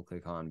double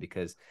click on,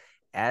 because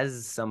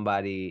as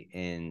somebody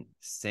in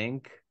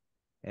sync,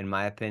 in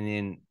my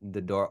opinion,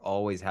 the door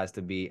always has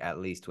to be at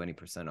least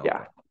 20% Yeah,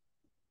 open.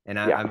 And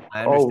yeah,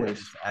 I understand always.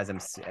 this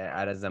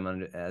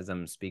as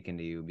I'm speaking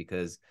to you,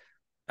 because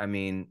I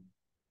mean,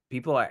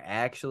 people are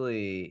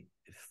actually,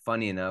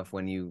 funny enough,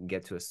 when you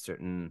get to a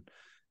certain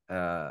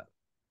uh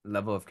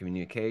level of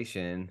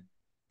communication,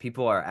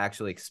 people are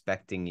actually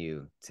expecting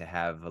you to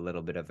have a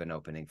little bit of an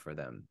opening for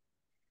them.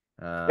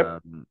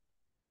 Yep.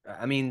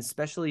 I mean,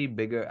 especially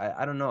bigger,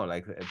 I don't know,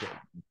 like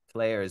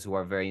players who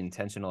are very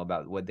intentional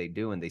about what they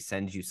do, and they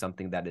send you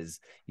something that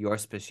is your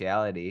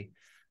speciality,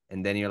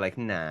 and then you're like,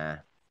 nah.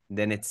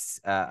 Then it's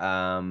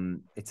a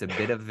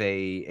bit of a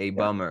Yeah.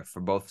 bummer for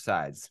both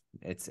sides.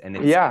 It's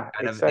Yeah,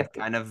 it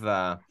exactly. kind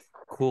of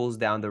cools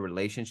down the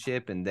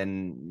relationship, and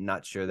then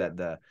not sure Yeah.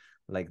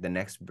 that the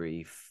next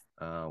brief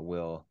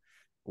will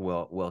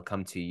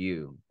come to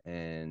you.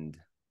 And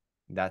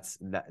that's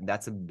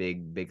a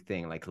big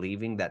thing, like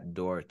leaving that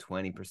door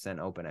 20%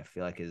 open. I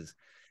feel like is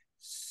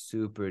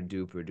super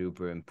duper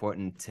duper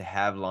important to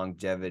have Yeah.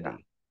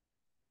 longevity.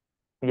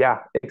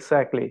 Yeah,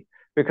 exactly.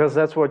 Because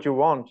that's what you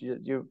want.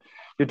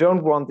 You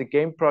don't want the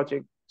game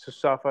project to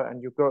suffer,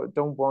 and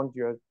don't want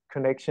your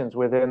connections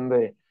within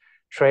the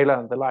trailer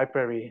and the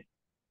library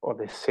or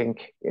the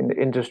sync in the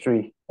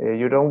industry.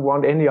 You don't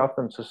want any of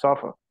them to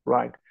suffer,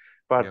 right?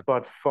 Yep.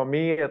 But for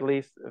me, at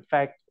least, the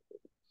fact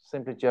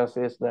simply just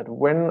is that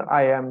when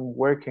I am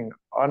working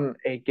on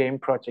a game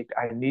project,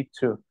 I need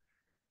to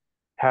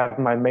have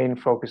my main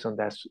focus on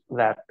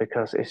that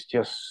because it's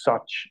just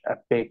such a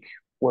big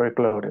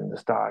workload in the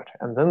start.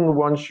 And then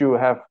once you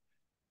have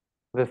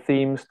the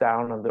themes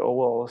down and the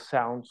overall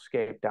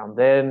soundscape down,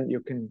 then you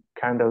can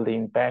kind of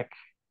lean back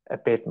a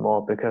bit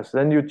more because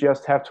then you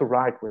just have to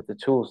write with the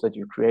tools that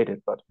you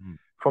created. But Mm.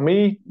 for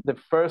me, the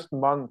first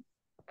month,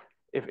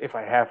 if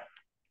I have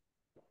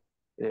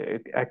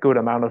a good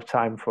amount of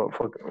time for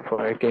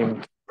a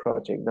game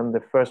project, then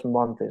the first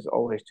month is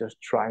always just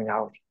trying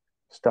out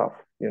stuff,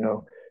 you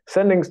know,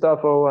 sending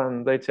stuff over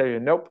and they tell you,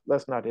 nope,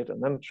 that's not it.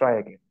 And then try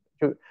again.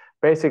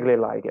 Basically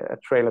like a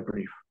trailer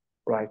brief,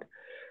 right?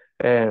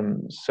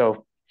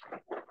 So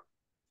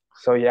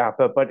yeah,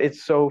 but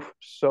it's so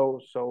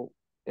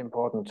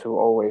important to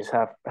always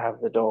have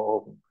the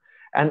door open.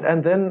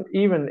 And then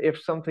even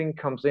if something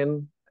comes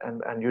in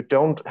and you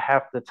don't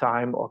have the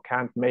time or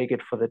can't make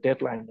it for the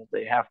deadline that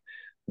they have,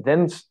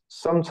 then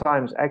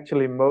sometimes,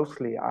 actually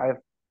mostly,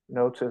 I've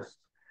noticed,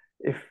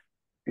 if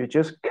you're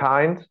just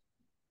kind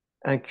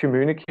and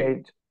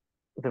communicate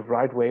the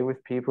right way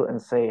with people and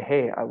say,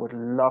 hey, I would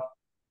love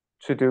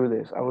to do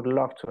this. I would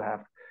love to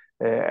have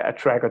a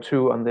track or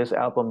two on this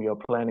album you're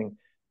planning,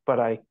 but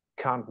I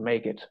can't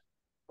make it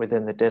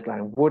within the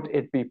deadline. Would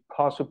it be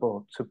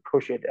possible to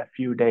push it a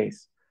few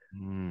days?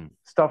 Mm.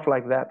 Stuff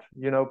like that,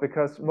 you know,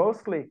 because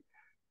mostly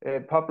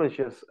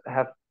publishers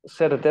have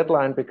set a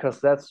deadline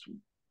because that's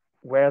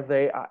where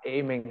they are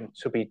aiming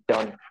to be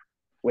done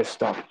with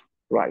stuff,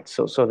 right?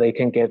 So they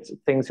can get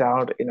things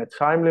out in a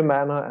timely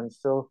manner and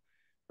still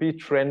be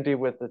trendy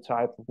with the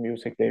type of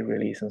music they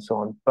release and so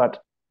on.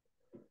 But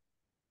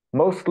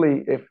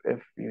mostly,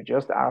 if you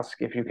just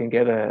ask if you can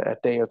get a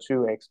day or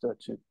two extra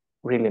to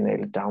really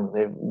nail it down,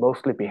 they'll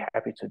mostly be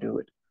happy to do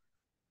it.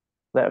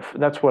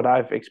 That's what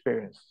I've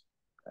experienced,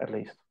 at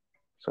least.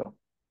 So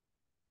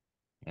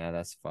Yeah,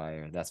 that's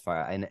fire. That's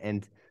fire.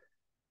 And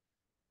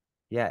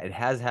Yeah, it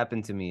has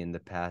happened to me in the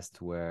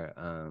past where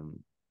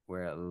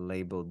a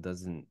label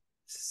doesn't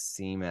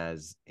seem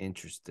as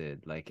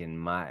interested like in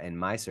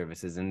my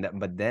services, and that,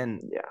 but then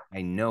Yeah,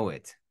 I know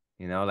it,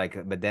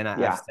 like, but then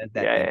I've yeah, sent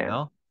that yeah, yeah,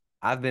 email.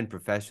 I've been yeah,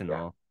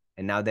 professional,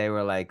 and now they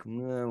were like,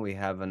 we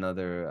have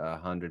another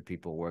 100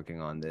 people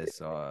working on this,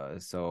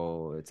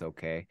 so it's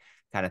okay,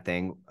 kind of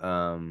thing.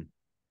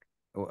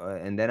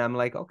 And then I'm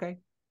like, okay,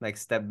 like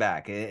step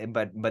back.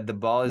 But the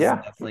ball is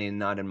yeah. definitely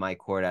not in my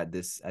court at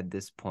this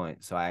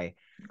point. So I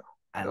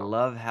No,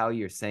 love how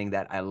you're saying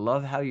that. I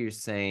love how you're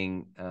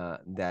saying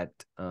that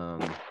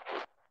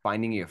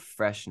finding your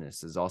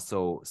freshness is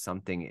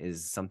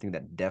something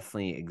that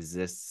definitely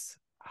exists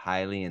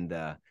highly in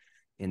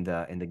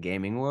the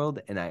gaming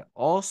world. And I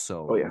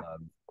also oh yeah,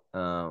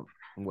 love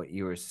what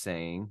you were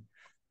saying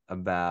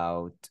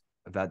about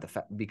the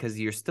fact, because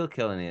you're still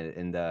killing it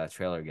in the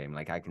trailer game.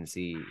 Like I can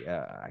see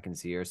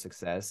your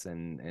success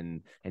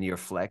and your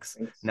flex.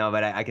 thanks. No,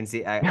 but I can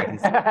see I can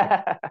see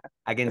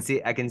I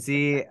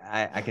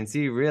can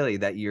see really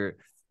that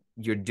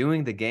you're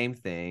doing the game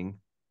thing.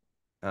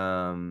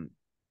 Um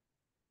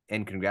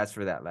and congrats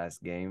for that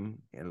last game.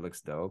 It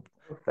looks dope.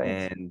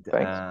 Thanks, And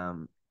thanks.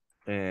 um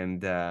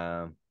and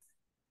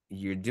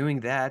you're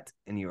doing that,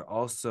 and you're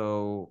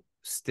also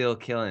still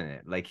killing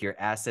it. Like your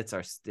assets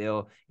are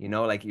still,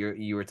 like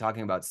you were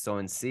talking about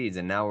sowing seeds,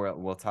 and now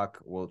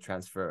we'll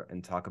transfer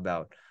and talk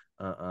about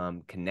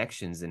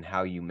connections and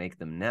how you make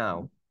them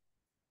now.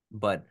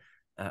 But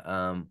uh,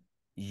 um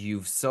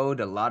you've sowed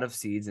a lot of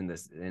seeds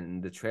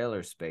in the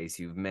trailer space.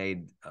 You've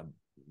made a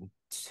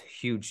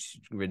huge,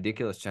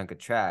 ridiculous chunk of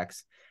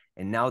tracks,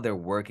 and now they're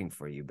working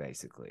for you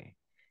basically.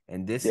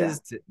 And Yeah,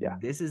 yeah.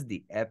 this is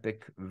the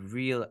epic,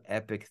 real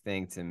epic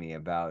thing to me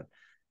about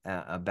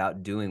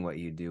doing what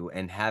you do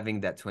and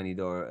having that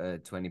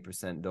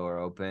 20% door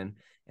open,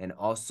 and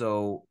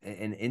also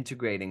and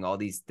integrating all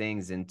these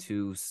things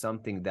into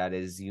something that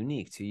is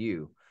unique to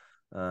you.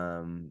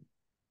 Um,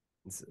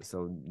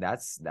 so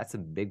that's a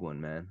big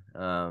one,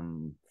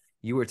 man.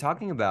 You were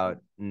talking about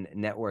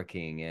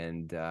networking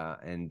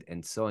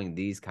and sowing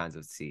these kinds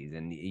of seeds,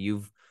 and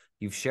you've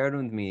shared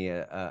with me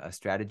a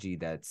strategy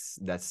that's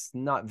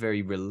not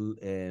very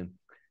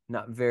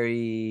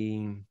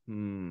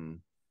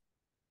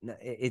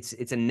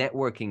it's a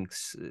networking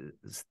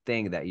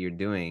thing that you're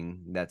doing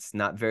that's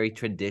not very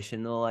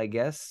traditional, I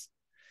guess,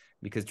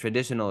 because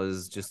traditional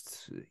is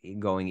just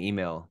going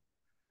email,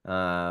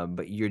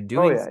 but you're Oh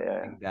doing yeah,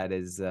 yeah. something that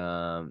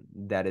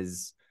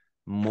is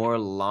more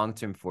long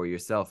term for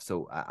yourself.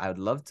 So I would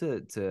love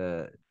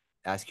to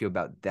ask you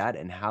about that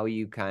and how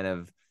you kind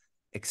of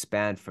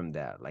expand from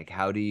that. Like,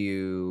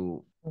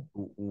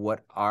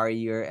 what are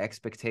your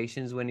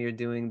expectations when you're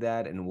doing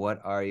that, and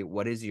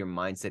what is your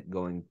mindset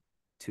going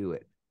to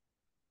it,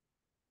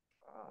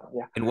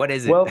 Yeah. and what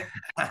is it? Well,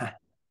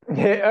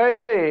 yeah,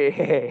 hey,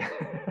 hey.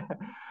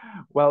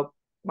 Well,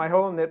 my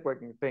whole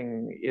networking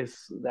thing is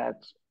that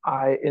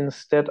I,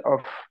 instead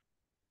of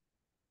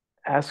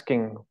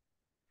asking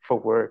for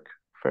work,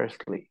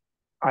 firstly,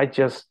 I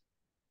just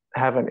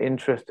have an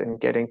interest in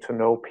getting to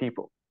know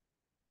people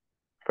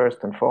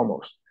first and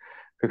foremost.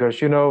 Because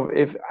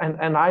if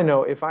and I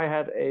know if I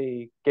had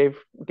a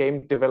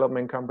game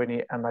development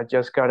company and I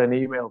just got an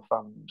email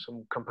from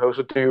some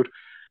composer dude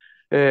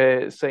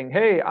saying,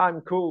 "Hey,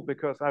 I'm cool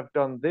because I've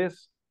done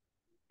this.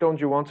 Don't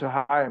you want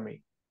to hire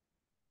me?"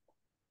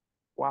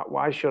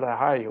 Why should I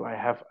hire you? I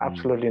have Mm,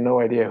 absolutely no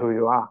idea who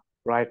you are,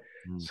 right?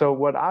 mm, So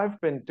what I've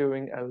been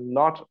doing a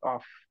lot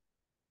of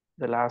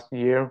the last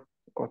year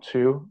or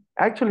two,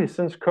 actually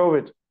since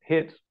COVID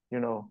hit, you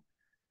know,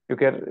 you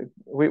get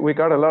we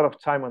got a lot of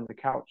time on the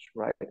couch,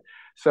 right?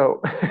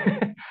 So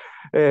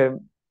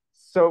um,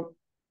 so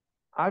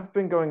I've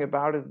been going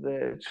about it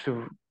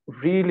to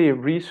really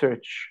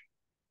research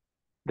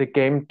the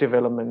game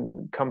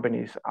development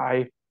companies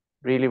I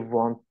really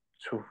want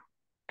to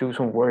do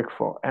some work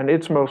for, and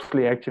it's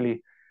mostly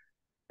actually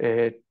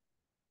uh,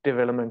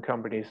 development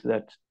companies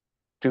that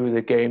do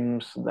the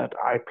games that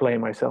I play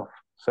myself.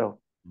 So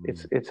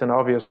it's mm, it's an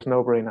obvious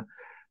no-brainer.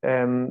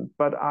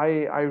 But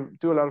I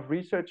do a lot of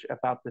research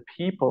about the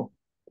people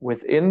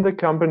within the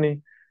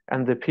company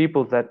and the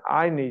people that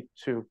I need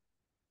to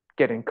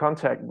get in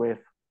contact with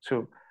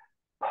to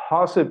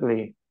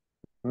possibly,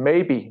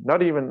 maybe,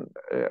 not even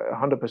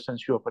 100%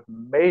 sure, but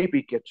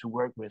maybe get to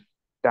work with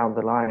down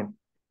the line.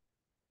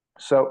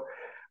 So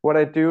what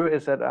I do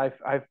is that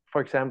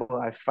for example,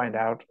 I find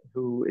out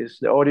who is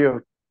the audio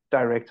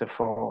director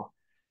for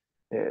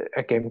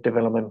a game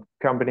development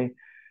company.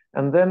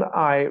 And then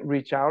I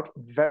reach out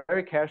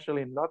very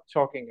casually, not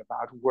talking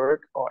about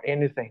work or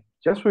anything,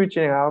 just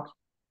reaching out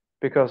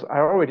because I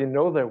already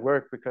know their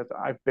work because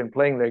I've been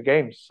playing their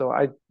games. So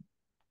I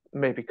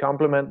maybe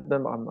compliment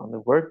them on the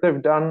work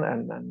they've done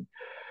and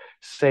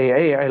say,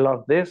 hey, I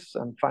love this,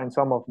 and find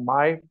some of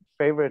my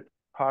favorite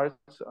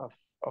parts of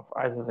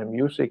either the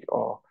music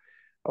or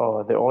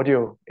the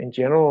audio in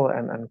general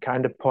and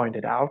kind of point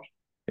it out,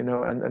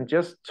 and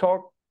just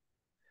talk.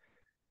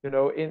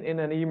 In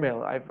an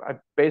email, I've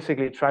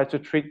basically tried to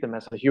treat them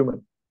as a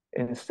human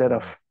instead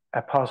of mm,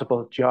 a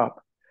possible job.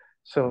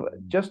 So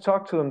just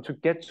talk to them to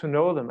get to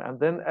know them, and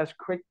then as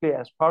quickly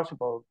as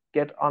possible,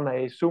 get on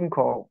a Zoom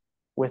call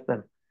with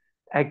them.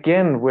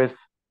 Again, with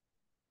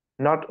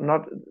not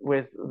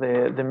with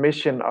the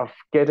mission of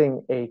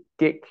getting a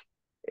gig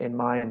in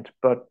mind,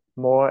 but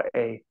more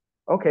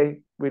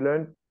okay, we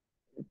learned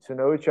to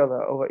know each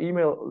other over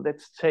email.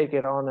 Let's take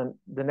it on and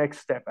the next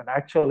step and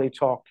actually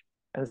talk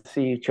and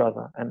see each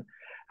other,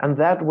 and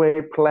that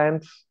way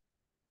plant,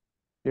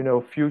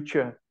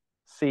 future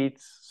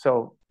seeds,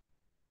 so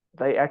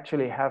they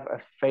actually have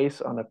a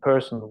face on a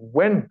person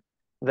when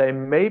they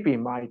maybe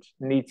might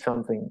need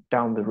something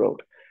down the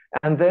road.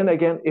 And then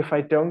again, if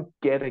I don't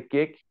get a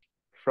gig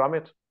from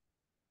it,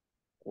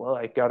 well,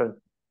 I got a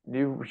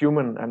new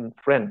human and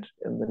friend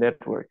in the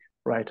network,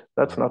 right?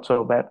 That's not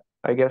so bad,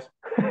 I guess.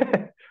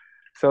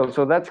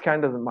 So that's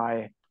kind of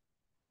my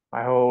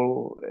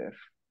whole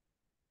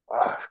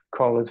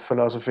call it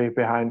philosophy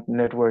behind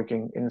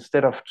networking.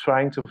 Instead of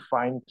trying to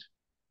find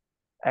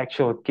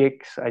actual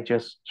gigs, I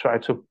just try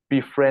to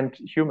befriend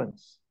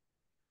humans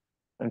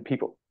and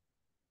people.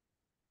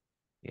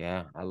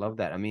 Yeah, I love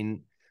that. I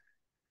mean,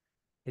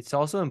 it's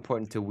also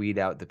important to weed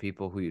out the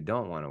people who you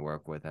don't want to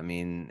work with. I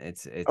mean,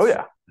 Oh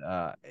yeah,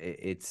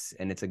 it's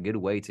a good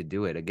way to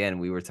do it. Again,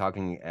 we were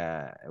talking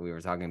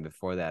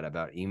before that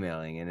about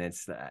emailing, and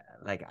it's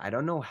like, I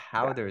don't know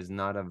how yeah, there's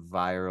not a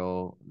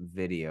viral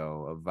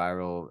video, a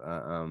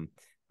viral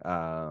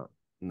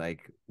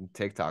like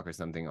TikTok or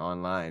something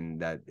online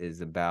that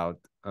is about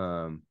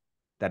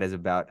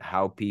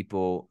how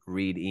people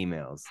read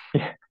emails.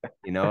 yeah.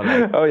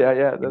 Like Oh yeah,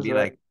 yeah, it can that's be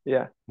right. like,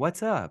 Yeah,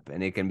 what's up,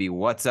 and it can be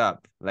what's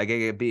up. Like it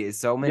could be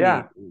so many,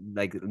 yeah,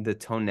 like the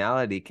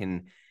tonality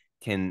can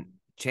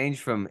change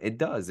from,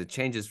 it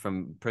changes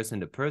from person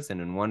to person,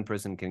 and one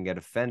person can get yeah,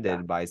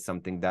 offended by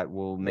something that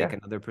will make yeah,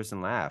 another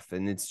person laugh,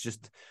 and it's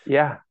just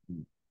yeah,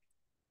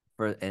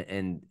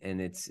 and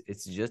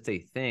it's just a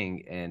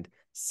thing. And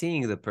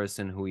seeing the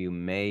person who you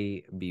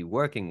may be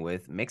working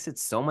with makes it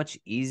so much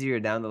easier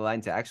down the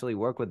line to actually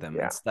work with them.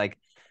 yeah, It's like,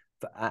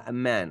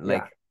 man, yeah,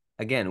 like,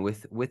 again,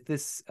 with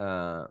this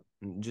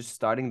just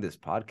starting this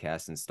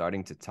podcast and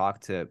starting to talk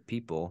to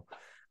people,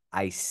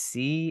 I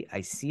see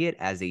it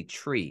as a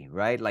tree,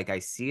 right? Like I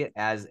see it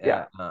as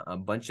yeah, a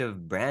bunch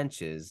of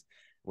branches,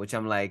 which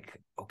I'm like,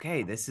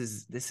 okay, this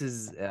is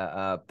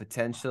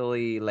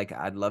potentially, like,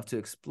 I'd love to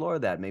explore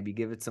that, maybe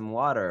give it some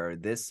water. Or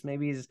this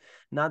maybe is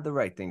not the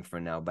right thing for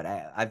now, but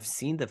I've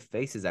seen the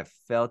faces, I've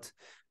felt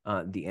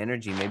the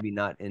energy, maybe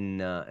not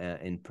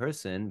in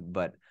person,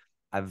 but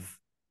I've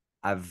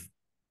I've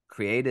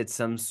created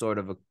some sort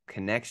of a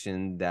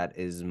connection that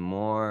is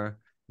more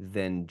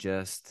than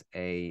just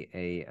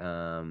a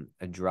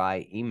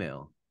dry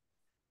email.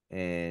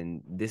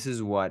 And this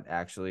is what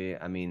actually,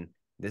 I mean,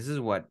 this is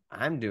what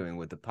I'm doing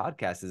with the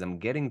podcast, is I'm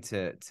getting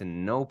to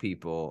know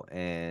people,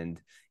 and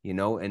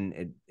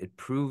and it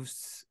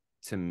proves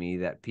to me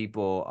that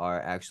people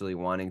are actually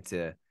wanting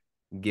to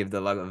give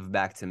the love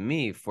back to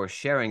me for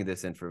sharing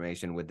this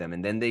information with them,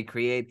 and then and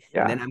then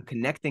yeah. I'm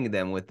connecting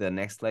them with the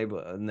next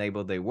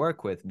label they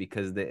work with,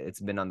 because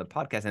it's been on the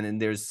podcast. And then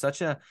there's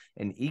such an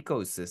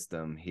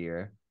ecosystem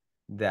here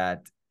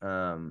that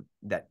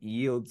that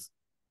yields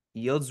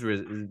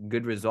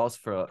good results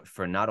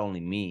for not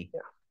only me. Yeah.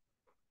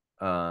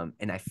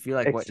 And I feel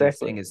like what you're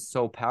saying Exactly. is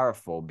so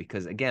powerful,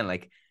 because again,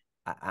 like,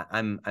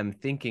 I'm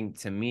thinking,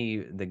 to me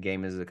the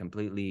game is a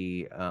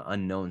completely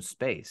unknown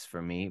space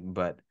for me,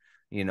 but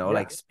Yeah,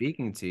 like,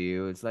 speaking to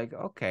you, it's like,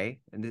 okay,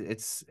 and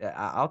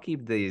I'll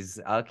keep these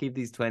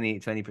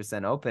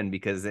 20% open,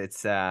 because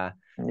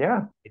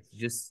yeah, it's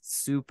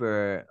just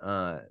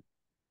super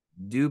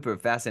duper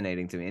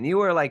fascinating to me. And you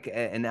were like,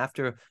 and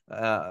after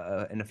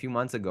and a few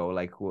months ago,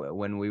 like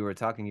when we were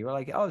talking, you were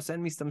like, oh,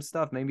 send me some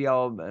stuff, maybe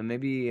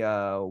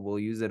we'll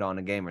use it on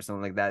a game or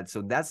something like that.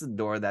 So that's the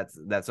door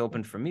that's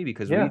open for me,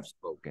 because yeah, we've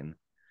spoken.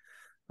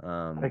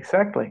 um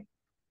exactly.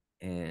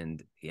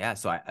 and yeah,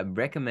 so I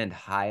recommend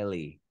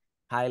highly,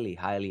 highly,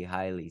 highly,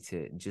 highly,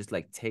 to just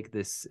like take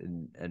this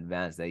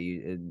advance that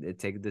you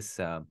take this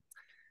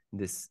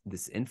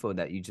info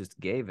that you just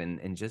gave,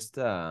 and just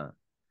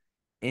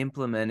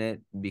implement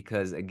it.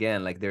 Because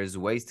again, like, there's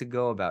ways to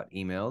go about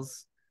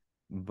emails,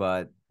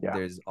 but Yeah.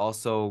 there's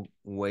also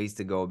ways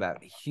to go about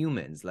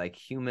humans. Like,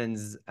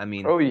 humans, I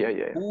mean, Oh yeah,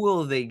 yeah, yeah. who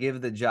will they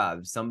give the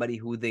job? Somebody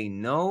who they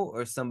know,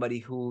 or somebody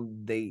who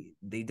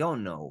they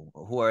don't know,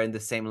 who are in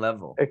the same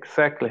level?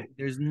 Exactly.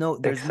 There's no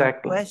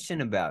Exactly.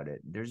 question about it.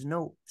 There's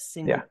no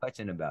single Yeah.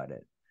 question about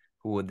it.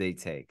 Who would they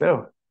take?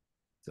 No,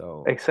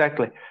 So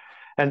exactly.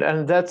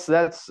 And that's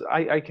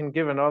I can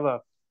give another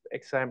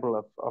example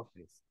of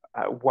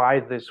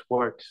why this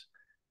works,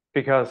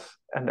 because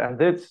and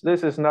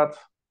this is not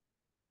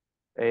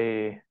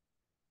a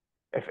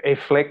a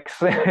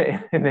flex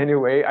in any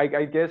way.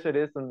 I guess it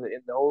is in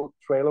the whole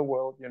trailer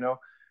world,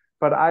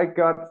 but I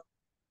got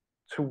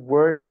to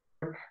work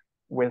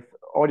with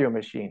Audio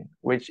Machine,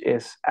 which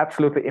is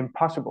absolutely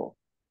impossible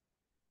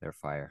they're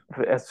fire.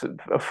 as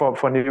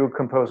for new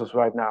composers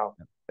right now.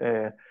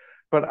 Uh,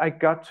 but I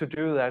got to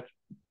do that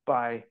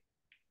by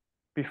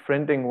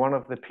befriending one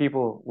of the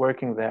people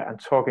working there and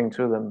talking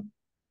to them,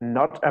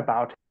 not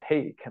about,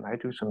 hey, can I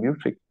do some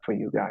music for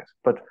you guys,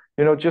 but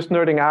just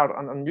nerding out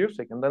on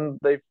music. And then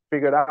they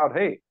figured out,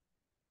 hey,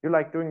 you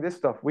like doing this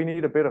stuff, we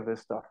need a bit of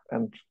this stuff.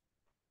 And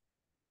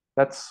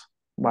that's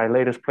my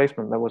latest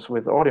placement. That was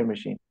with Audio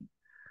Machine,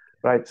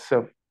 right?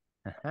 So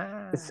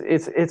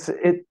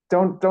it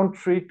don't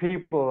treat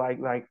people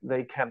like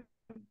they can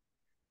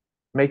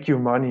make you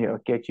money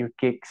or get you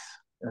gigs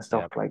and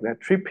stuff Yep. like that.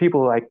 Treat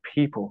people like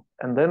people,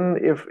 and then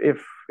if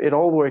it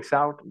all works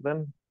out,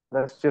 then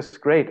that's just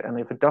great. And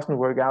if it doesn't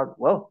work out,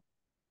 well,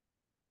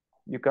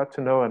 you got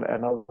to know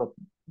another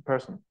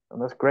person,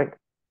 and that's great.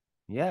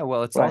 Yeah,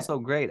 well, it's Right? also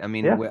great. I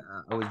mean, Yeah.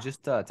 I was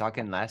just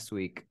talking last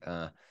week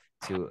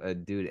to a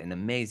dude, an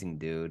amazing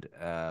dude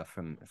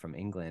from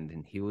England,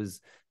 and he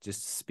was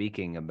just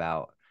speaking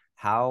about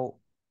how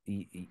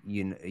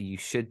you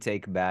should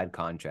take bad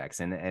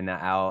contracts, and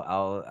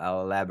I'll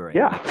elaborate.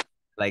 Yeah.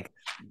 Like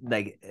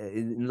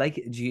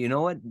do you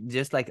know what?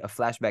 Just like a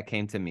flashback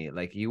came to me.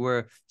 Like you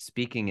were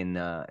speaking in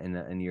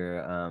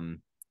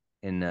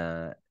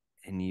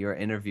in your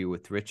interview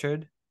with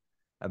Richard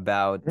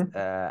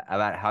Mhm.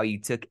 about how you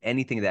took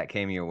anything that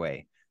came your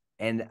way.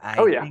 And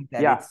Oh I yeah. think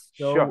that Yeah.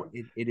 Sure.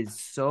 it is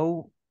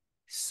so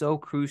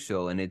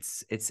crucial, and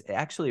it's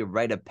actually a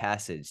rite of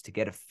passage to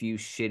get a few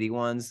shitty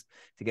ones,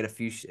 to get a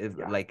few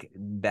Yeah. like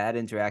bad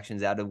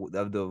interactions out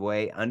of the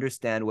way,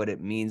 understand what it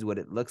means, what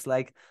it looks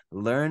like,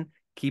 learn,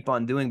 keep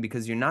on doing,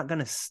 because you're not going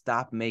to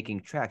stop making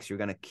tracks. You're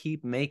going to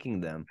keep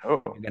making them.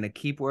 You're Oh. going to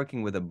keep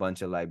working with a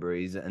bunch of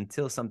libraries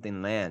until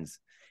something lands.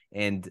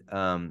 And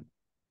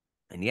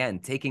yeah,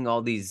 and taking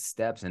all these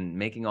steps and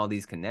making all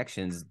these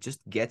connections just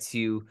gets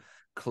you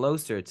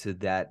closer to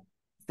that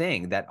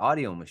thing, that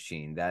audio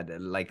machine. That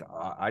like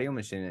audio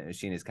machine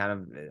is kind of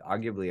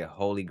arguably a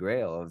holy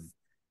grail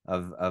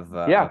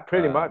Yeah.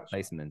 Pretty much.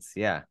 placements.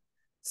 Yeah.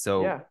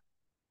 So Yeah.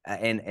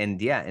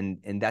 and yeah,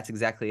 and that's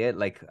exactly it.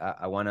 Like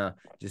I want to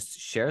just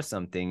share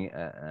something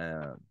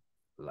I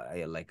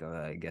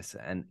guess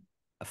and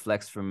a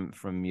flex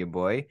from your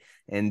boy.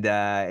 And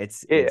Yeah.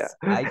 it's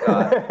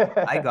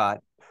I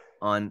got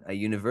on a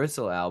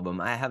Universal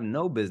album. I have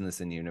no business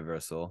in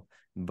Universal,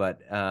 but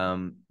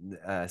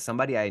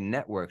somebody I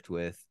networked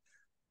with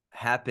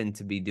happened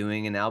to be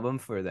doing an album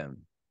for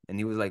them, and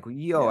he was like,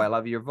 "Yo, Yeah. I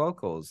love your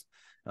vocals.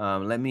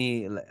 Let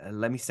me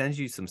send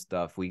you some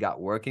stuff." We got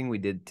working. We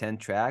did 10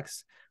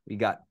 tracks. We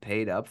got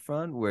paid up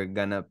front. We're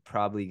gonna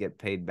probably get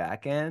paid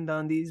back end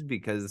on these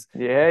because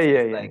Yeah. it's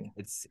Yeah. just Yeah. like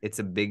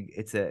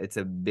it's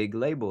a big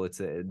label. It's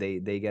a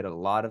they get a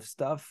lot of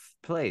stuff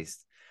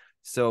placed.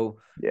 So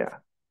Yeah.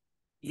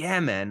 yeah,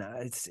 man,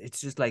 it's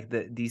just like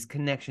these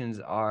connections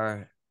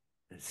are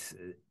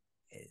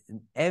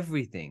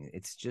everything.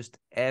 It's just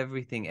Yeah.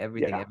 everything.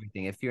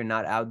 If you're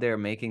not out there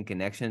making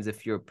connections,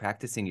 if you're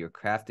practicing your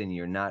craft and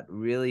you're not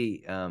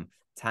really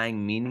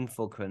tying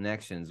meaningful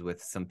connections with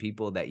some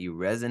people that you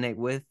resonate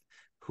with,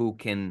 who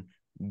can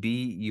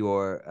be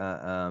your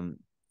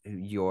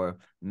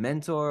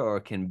mentor or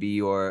can be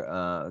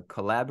your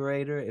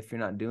collaborator, if you're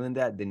not doing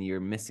that, then you're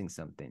missing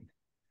something.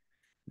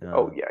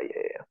 Oh uh, yeah. Yeah.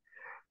 Yeah. yeah.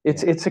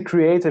 It's a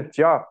creative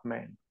job,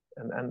 man,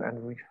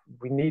 and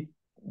we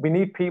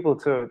need people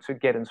to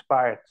get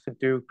inspired to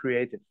do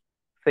creative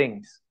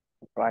things,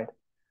 right?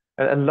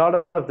 A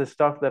lot of the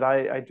stuff that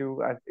I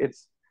do,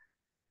 it's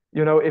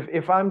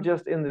if I'm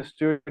just in the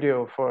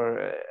studio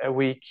for a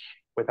week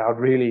without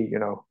really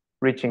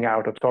reaching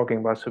out or talking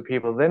about to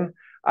people, then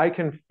I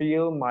can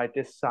feel my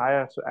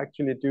desire to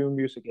actually do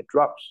music. It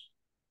drops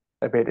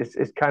a bit.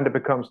 It kind of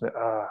becomes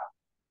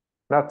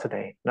not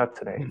today, not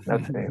today,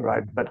 not today,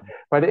 right?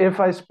 But if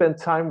I spend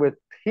time with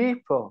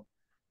people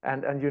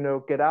and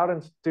get out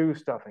and do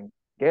stuff and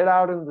get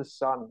out in the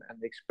sun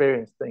and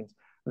experience things,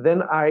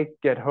 then I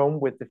get home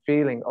with the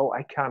feeling, oh,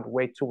 I can't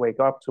wait to wake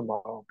up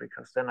tomorrow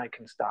because then I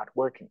can start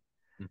working.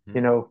 Mm-hmm.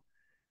 You know,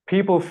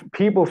 people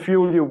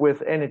fuel you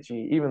with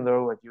energy, even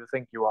though you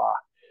think you are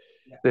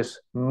Yeah. this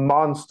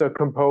monster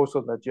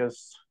composer that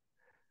just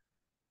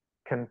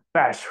can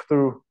bash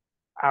through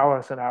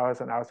hours and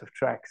hours and hours of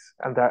tracks.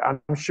 And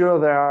I'm sure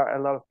there are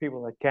a lot of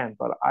people that can,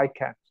 but I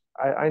can't.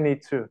 I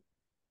need to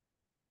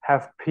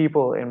have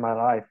people in my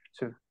life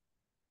to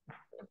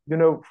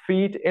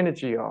feed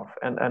energy off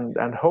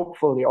and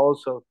hopefully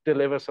also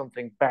deliver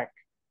something back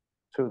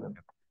to them,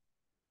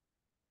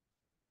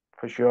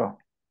 for sure.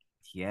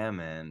 Yeah,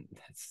 man,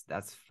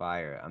 that's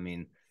fire. I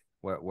mean,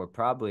 we're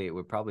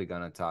probably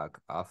gonna talk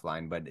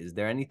offline, but is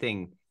there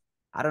anything,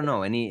 I don't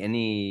know,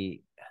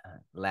 any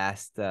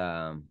last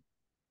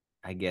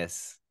I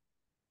guess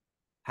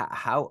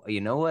how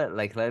you know what?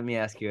 Like, let me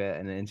ask you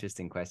an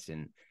interesting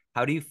question.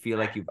 How do you feel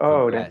like you've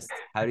Oh, that. progressed?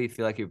 How do you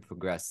feel like you've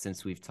progressed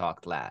since we've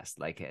talked last?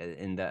 Like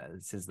in the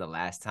since the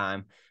last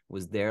time,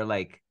 was there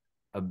like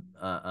a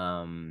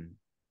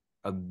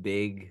a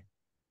big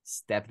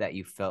step that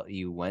you felt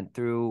you went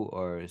through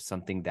or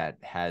something that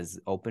has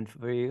opened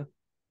for you?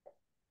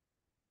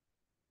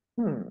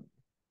 I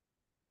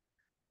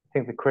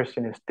think the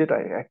question is, did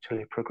I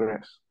actually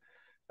progress?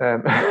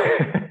 Um,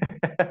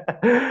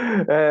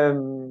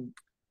 um,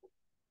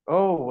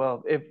 Oh,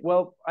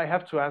 well, I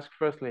have to ask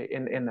firstly,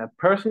 in a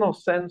personal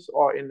sense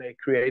or in a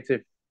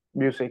creative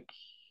music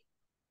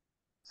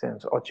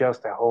sense, or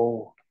just a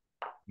whole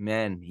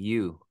Man,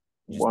 you.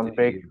 Just one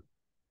big. you.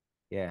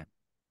 Yeah.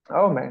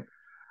 Oh man.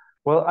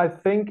 Well, I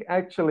think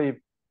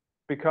actually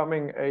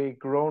becoming a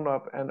grown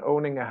up and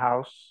owning a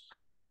house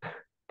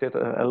did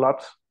a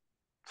lot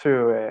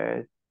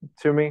to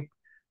me.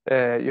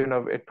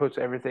 It puts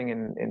everything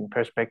in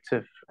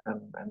perspective,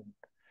 and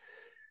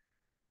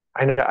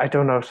I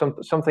don't know,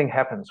 something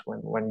happens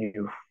when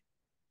you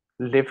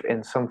live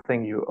in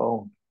something you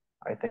own.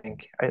 I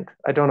think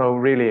I don't know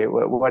really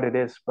what it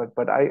is,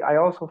 but I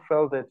also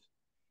felt it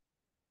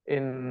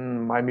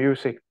in my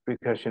music,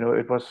 because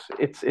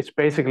it's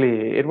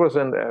basically, it was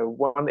a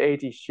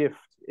 180 shift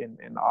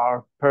in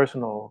our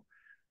personal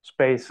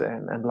space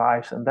and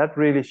lives, and that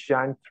really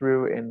shined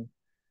through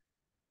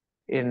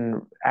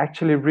in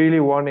actually really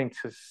wanting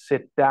to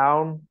sit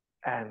down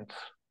and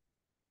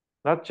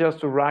not just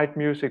to write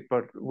music,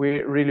 but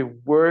we really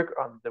work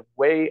on the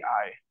way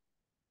I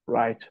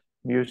write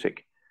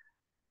music.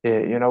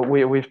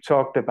 We've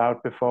talked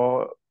about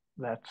before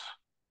that,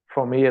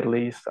 for me at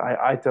least,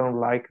 I don't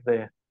like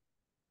the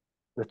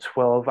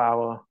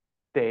 12-hour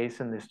days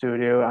in the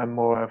studio. I'm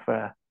more of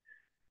a,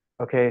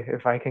 okay,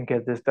 if I can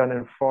get this done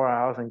in 4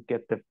 hours and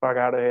get the fuck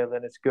out of here,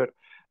 then it's good.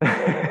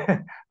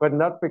 But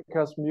not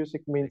because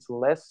music means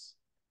less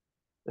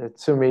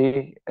to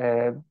me,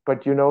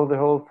 but the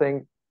whole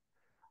thing.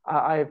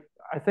 I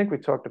I think we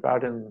talked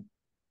about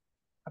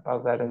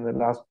that in the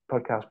last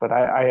podcast, but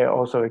I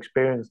also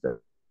experienced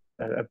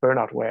a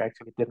burnout where I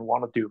actually didn't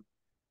want to do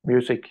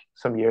music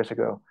some years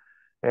ago.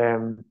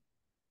 Um,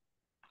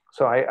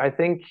 so I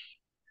think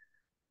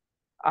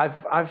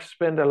I've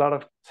spent a lot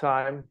of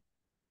time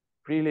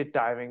really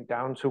diving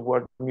down to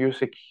what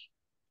music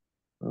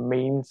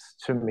means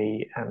to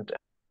me,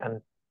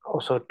 and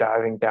also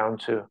diving down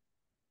to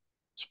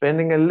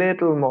spending a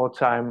little more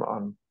time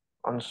on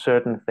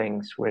certain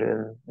things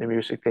within the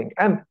music thing,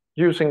 and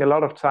using a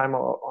lot of time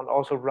on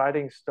also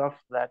writing stuff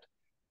that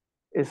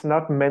is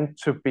not meant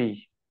to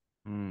be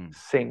Mm,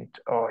 synced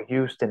or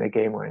used in a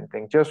game or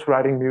anything. Just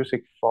writing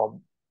music for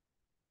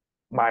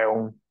my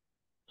own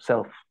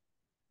self.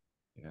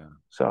 yeah.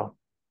 So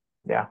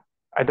yeah,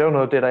 I don't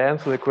know. Did I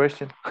answer the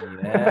question?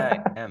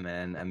 Yeah, yeah,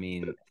 man. I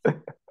mean,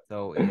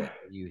 so yeah,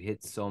 you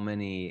hit so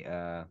many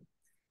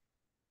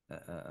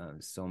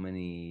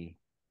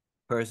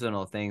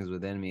personal things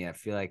within me. I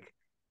feel like,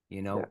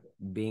 Yeah.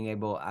 being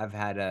able, I've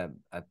had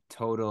a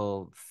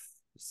total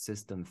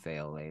system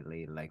fail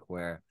lately, like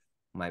where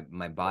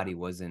my body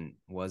wasn't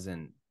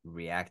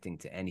reacting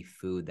to any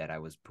food that I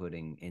was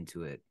putting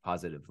into it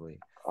positively.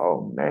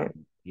 Oh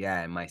man.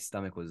 Yeah, and my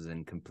stomach was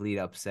in complete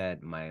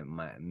upset. Mine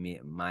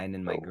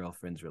and my Oh,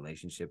 girlfriend's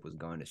relationship was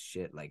going to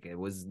shit. Like there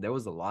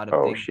was a lot of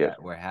oh things shit.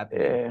 that were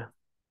happening, Yeah.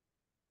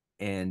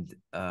 and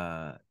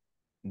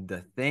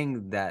the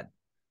thing that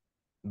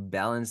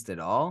balanced it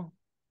all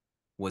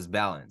was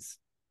balance.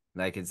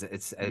 Like it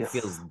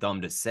feels Yes.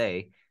 dumb to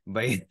say,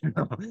 but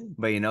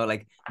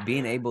like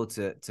being able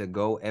to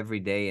go every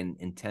day and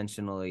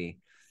intentionally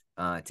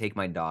take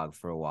my dog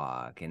for a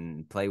walk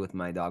and play with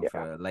my dog Yeah.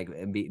 for like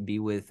be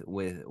with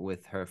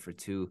her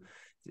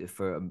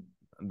for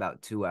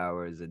about 2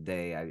 hours a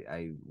day.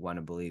 I want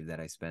to believe that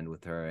I spend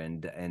with her,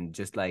 and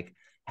just like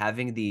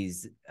having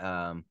these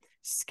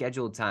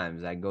scheduled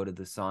times. I go to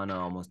the sauna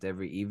almost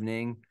every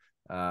evening.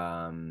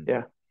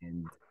 Yeah.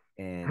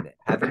 And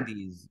having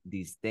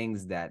these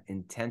things that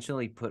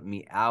intentionally put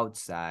me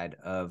outside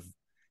of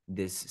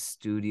this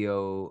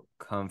studio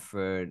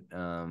comfort,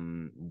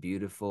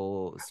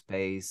 beautiful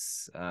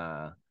space.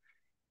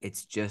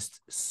 It's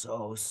just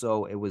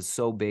it was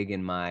so big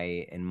in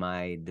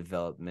my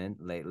development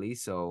lately.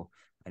 So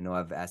I know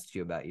I've asked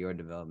you about your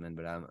development,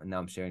 but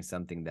I'm sharing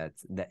something that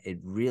it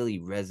really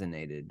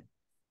resonated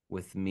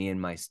with me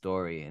and my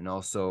story, and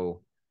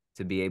also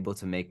to be able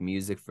to make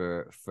music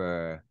for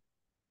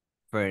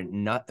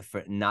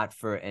not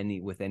for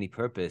any with any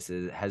purpose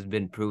has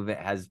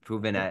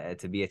proven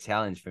to be a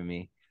challenge for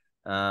me.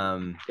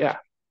 um Yeah.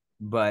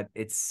 but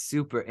it's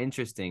super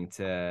interesting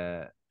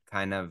to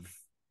kind of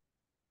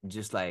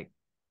just like,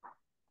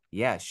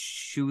 yeah,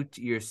 shoot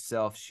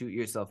yourself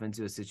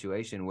into a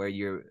situation where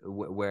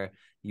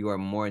you are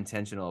more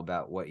intentional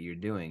about what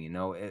you're doing,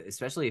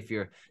 especially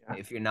Yeah.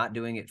 if you're not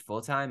doing it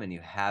full time, and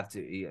you have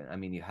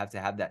to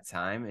have that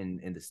time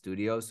in the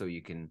studio so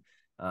you can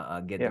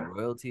get the Yeah.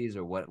 royalties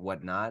or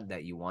whatnot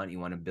that you want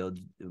to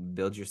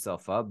build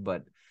yourself up.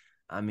 But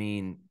I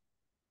mean,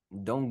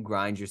 don't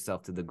grind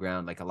yourself to the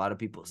ground. Like a lot of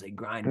people say, No.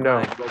 grind,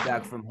 go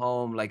back from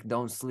home, like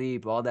don't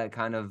sleep, all that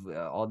kind of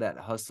all that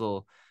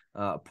hustle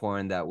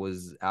porn that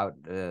was out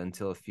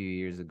until a few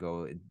years ago.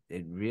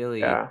 It really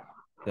Yeah.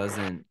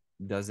 doesn't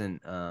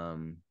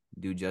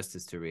do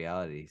justice to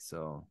reality.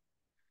 So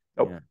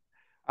yeah.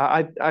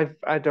 Nope.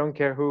 I don't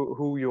care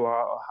who you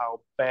are or how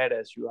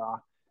badass you are.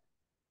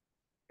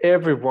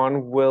 Everyone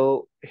will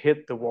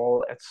hit the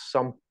wall at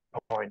some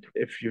point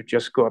if you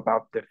just go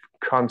about the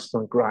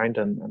constant grind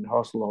and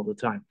hustle all the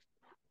time.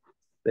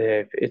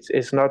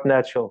 It's not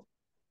natural.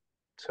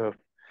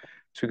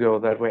 to go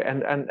that way.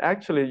 And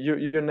actually,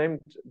 you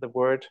named the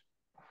word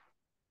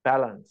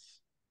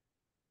balance,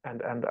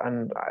 and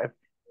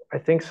I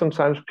think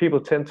sometimes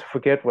people tend to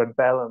forget what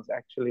balance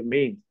actually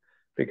means,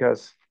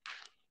 because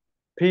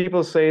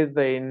people say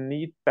they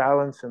need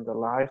balance in their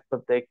life,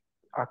 but they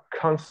are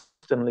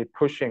constantly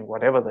pushing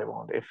whatever they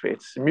want, if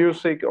it's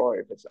music or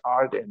if it's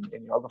art in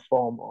any other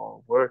form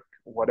or work,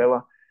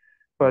 whatever.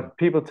 But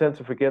people tend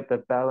to forget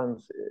that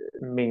balance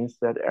means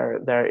that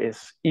there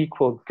is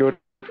equal good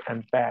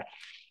and bad,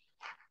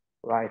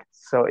 right?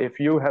 So if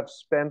you have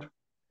spent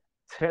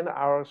 10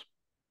 hours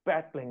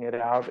battling it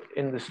out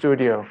in the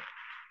studio,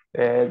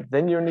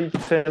 then you need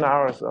 10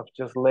 hours of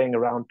just laying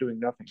around doing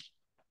nothing.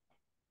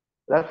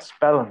 That's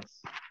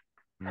balance.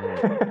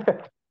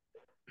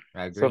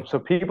 I agree. So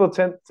people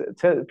tend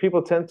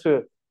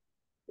to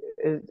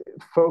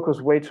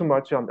focus way too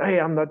much on, hey,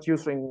 I'm not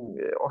using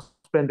or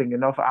spending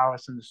enough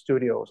hours in the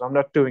studios. I'm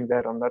not doing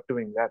that. I'm not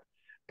doing that.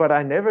 But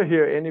I never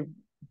hear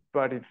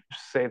anybody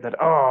say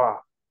that, oh,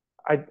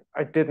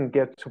 I didn't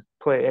get to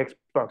play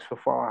Xbox for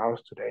 4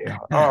 hours today.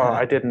 Oh,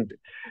 I didn't,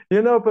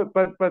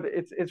 but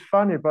it's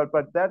funny, but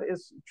that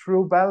is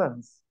true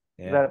balance.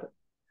 Yeah. That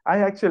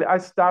I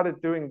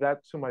started doing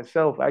that to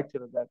myself,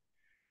 actually, that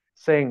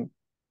saying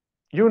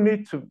you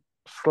need to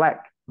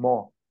slack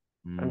more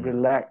and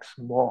relax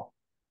more,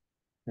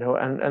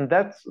 and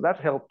that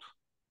helped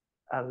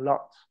a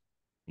lot.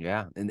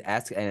 Yeah, and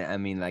I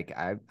mean, like,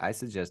 I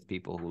suggest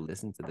people who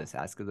listen to this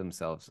ask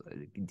themselves,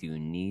 do you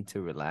need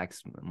to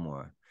relax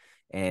more?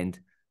 And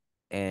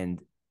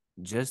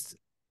just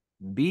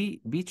be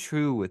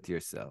true with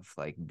yourself,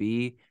 like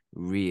be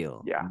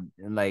real. Yeah.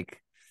 And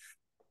like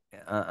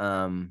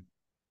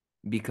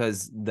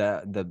because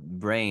the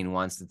brain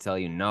wants to tell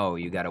you, no,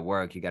 you got to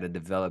work, you got to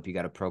develop, you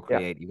got to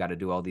procreate, you got to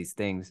do all these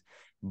things.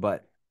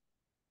 But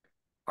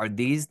are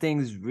these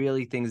things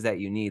really things that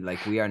you need?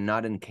 Like, we are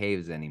not in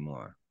caves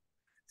anymore.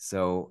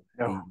 So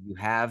No. you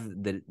have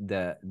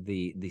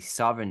the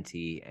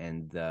sovereignty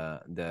and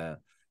the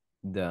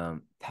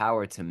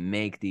power to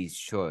make these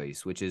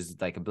choices, which is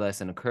like a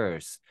blessing and a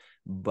curse,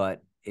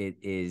 but it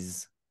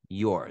is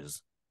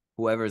yours.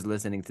 Whoever's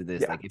listening to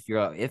this, like, if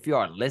you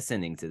are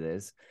listening to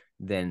this,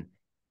 then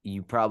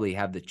you probably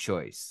have the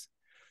choice.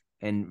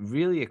 And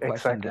really, a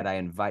question that I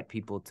invite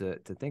people to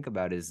think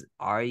about is: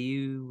 are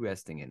you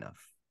resting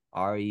enough?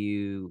 Are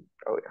you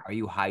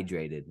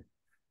hydrated?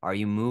 Are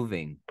you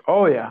moving?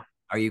 Oh yeah.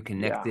 Are you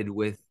connected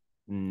with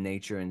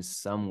nature in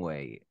some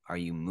way? Are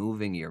you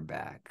moving your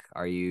back?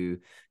 Are you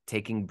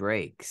taking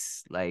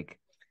breaks? Like,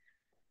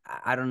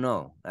 I don't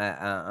know.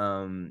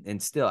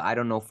 And still, I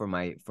don't know for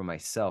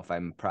myself.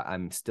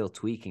 I'm still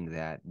tweaking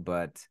that,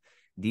 but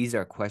these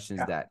are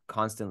questions that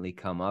constantly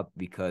come up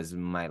because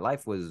my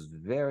life was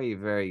very,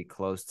 very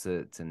close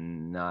to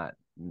not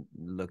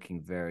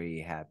looking very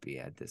happy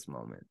at this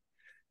moment.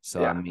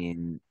 So I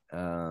mean,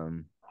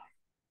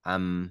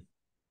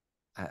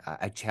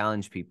 I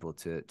challenge people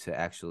to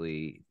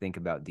actually think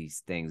about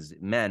these things.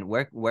 Man,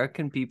 where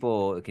can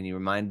you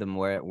remind them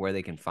where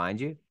they can find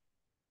you?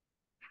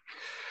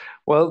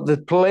 Well, the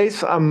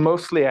place I'm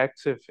mostly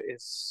active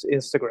is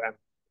Instagram,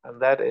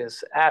 and that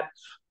is at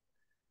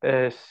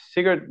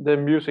Sigurd the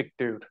Music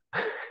Dude.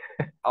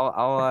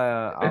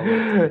 I'll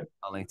link to it.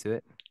 I'll link to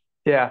it.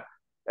 Yeah,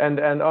 and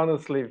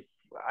honestly,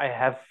 I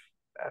have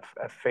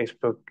a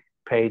Facebook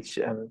page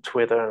and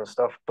Twitter and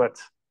stuff, but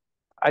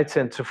I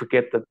tend to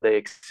forget that they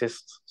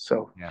exist.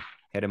 So yeah,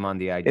 hit him on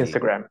the IG.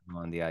 Instagram.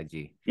 On the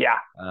IG. Yeah.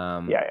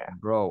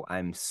 Bro,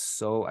 I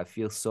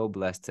feel so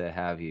blessed to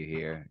have you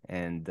here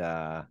and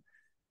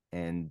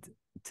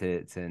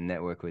to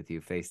network with you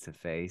face to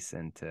face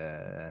and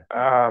to.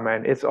 Oh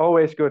man, it's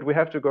always good. We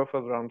have to go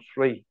for round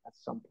 3 at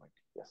some point.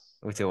 Yes.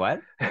 Which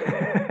what?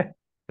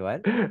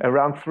 What?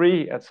 Around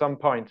 3 at some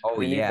point. Oh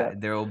we need yeah,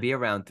 that. there will be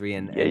around 3,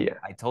 and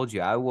I told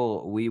you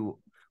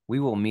we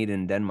will meet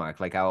in Denmark.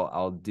 Like,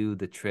 I'll do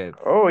the trip.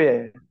 Oh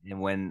yeah.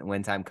 And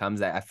when time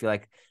comes, I feel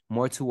like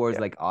more towards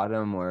like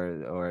autumn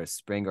or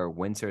spring or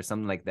winter or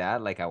something like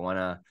that. Like, I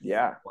wanna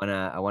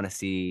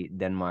see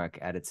Denmark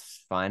at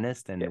its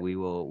finest, and we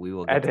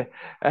will get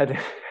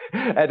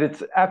at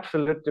its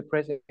absolute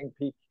depressing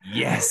peak.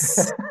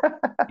 Yes.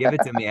 Give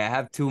it to me. I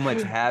have too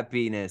much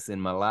happiness in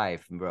my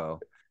life, bro.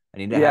 I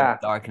need to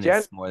have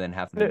darkness more than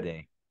half of the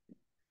day.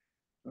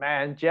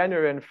 Man,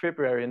 January and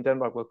February in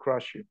Denmark will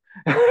crush you.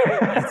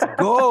 Let's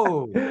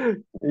go.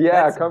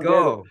 Yeah, let's come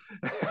go.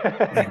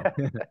 Get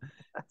it.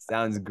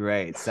 Sounds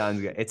great. Sounds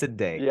good. It's a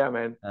date. Yeah,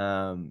 man.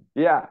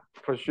 Yeah,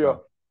 for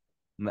sure.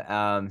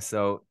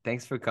 So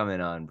thanks for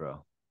coming on,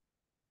 bro.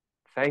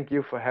 Thank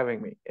you for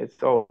having me.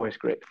 It's always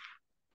great.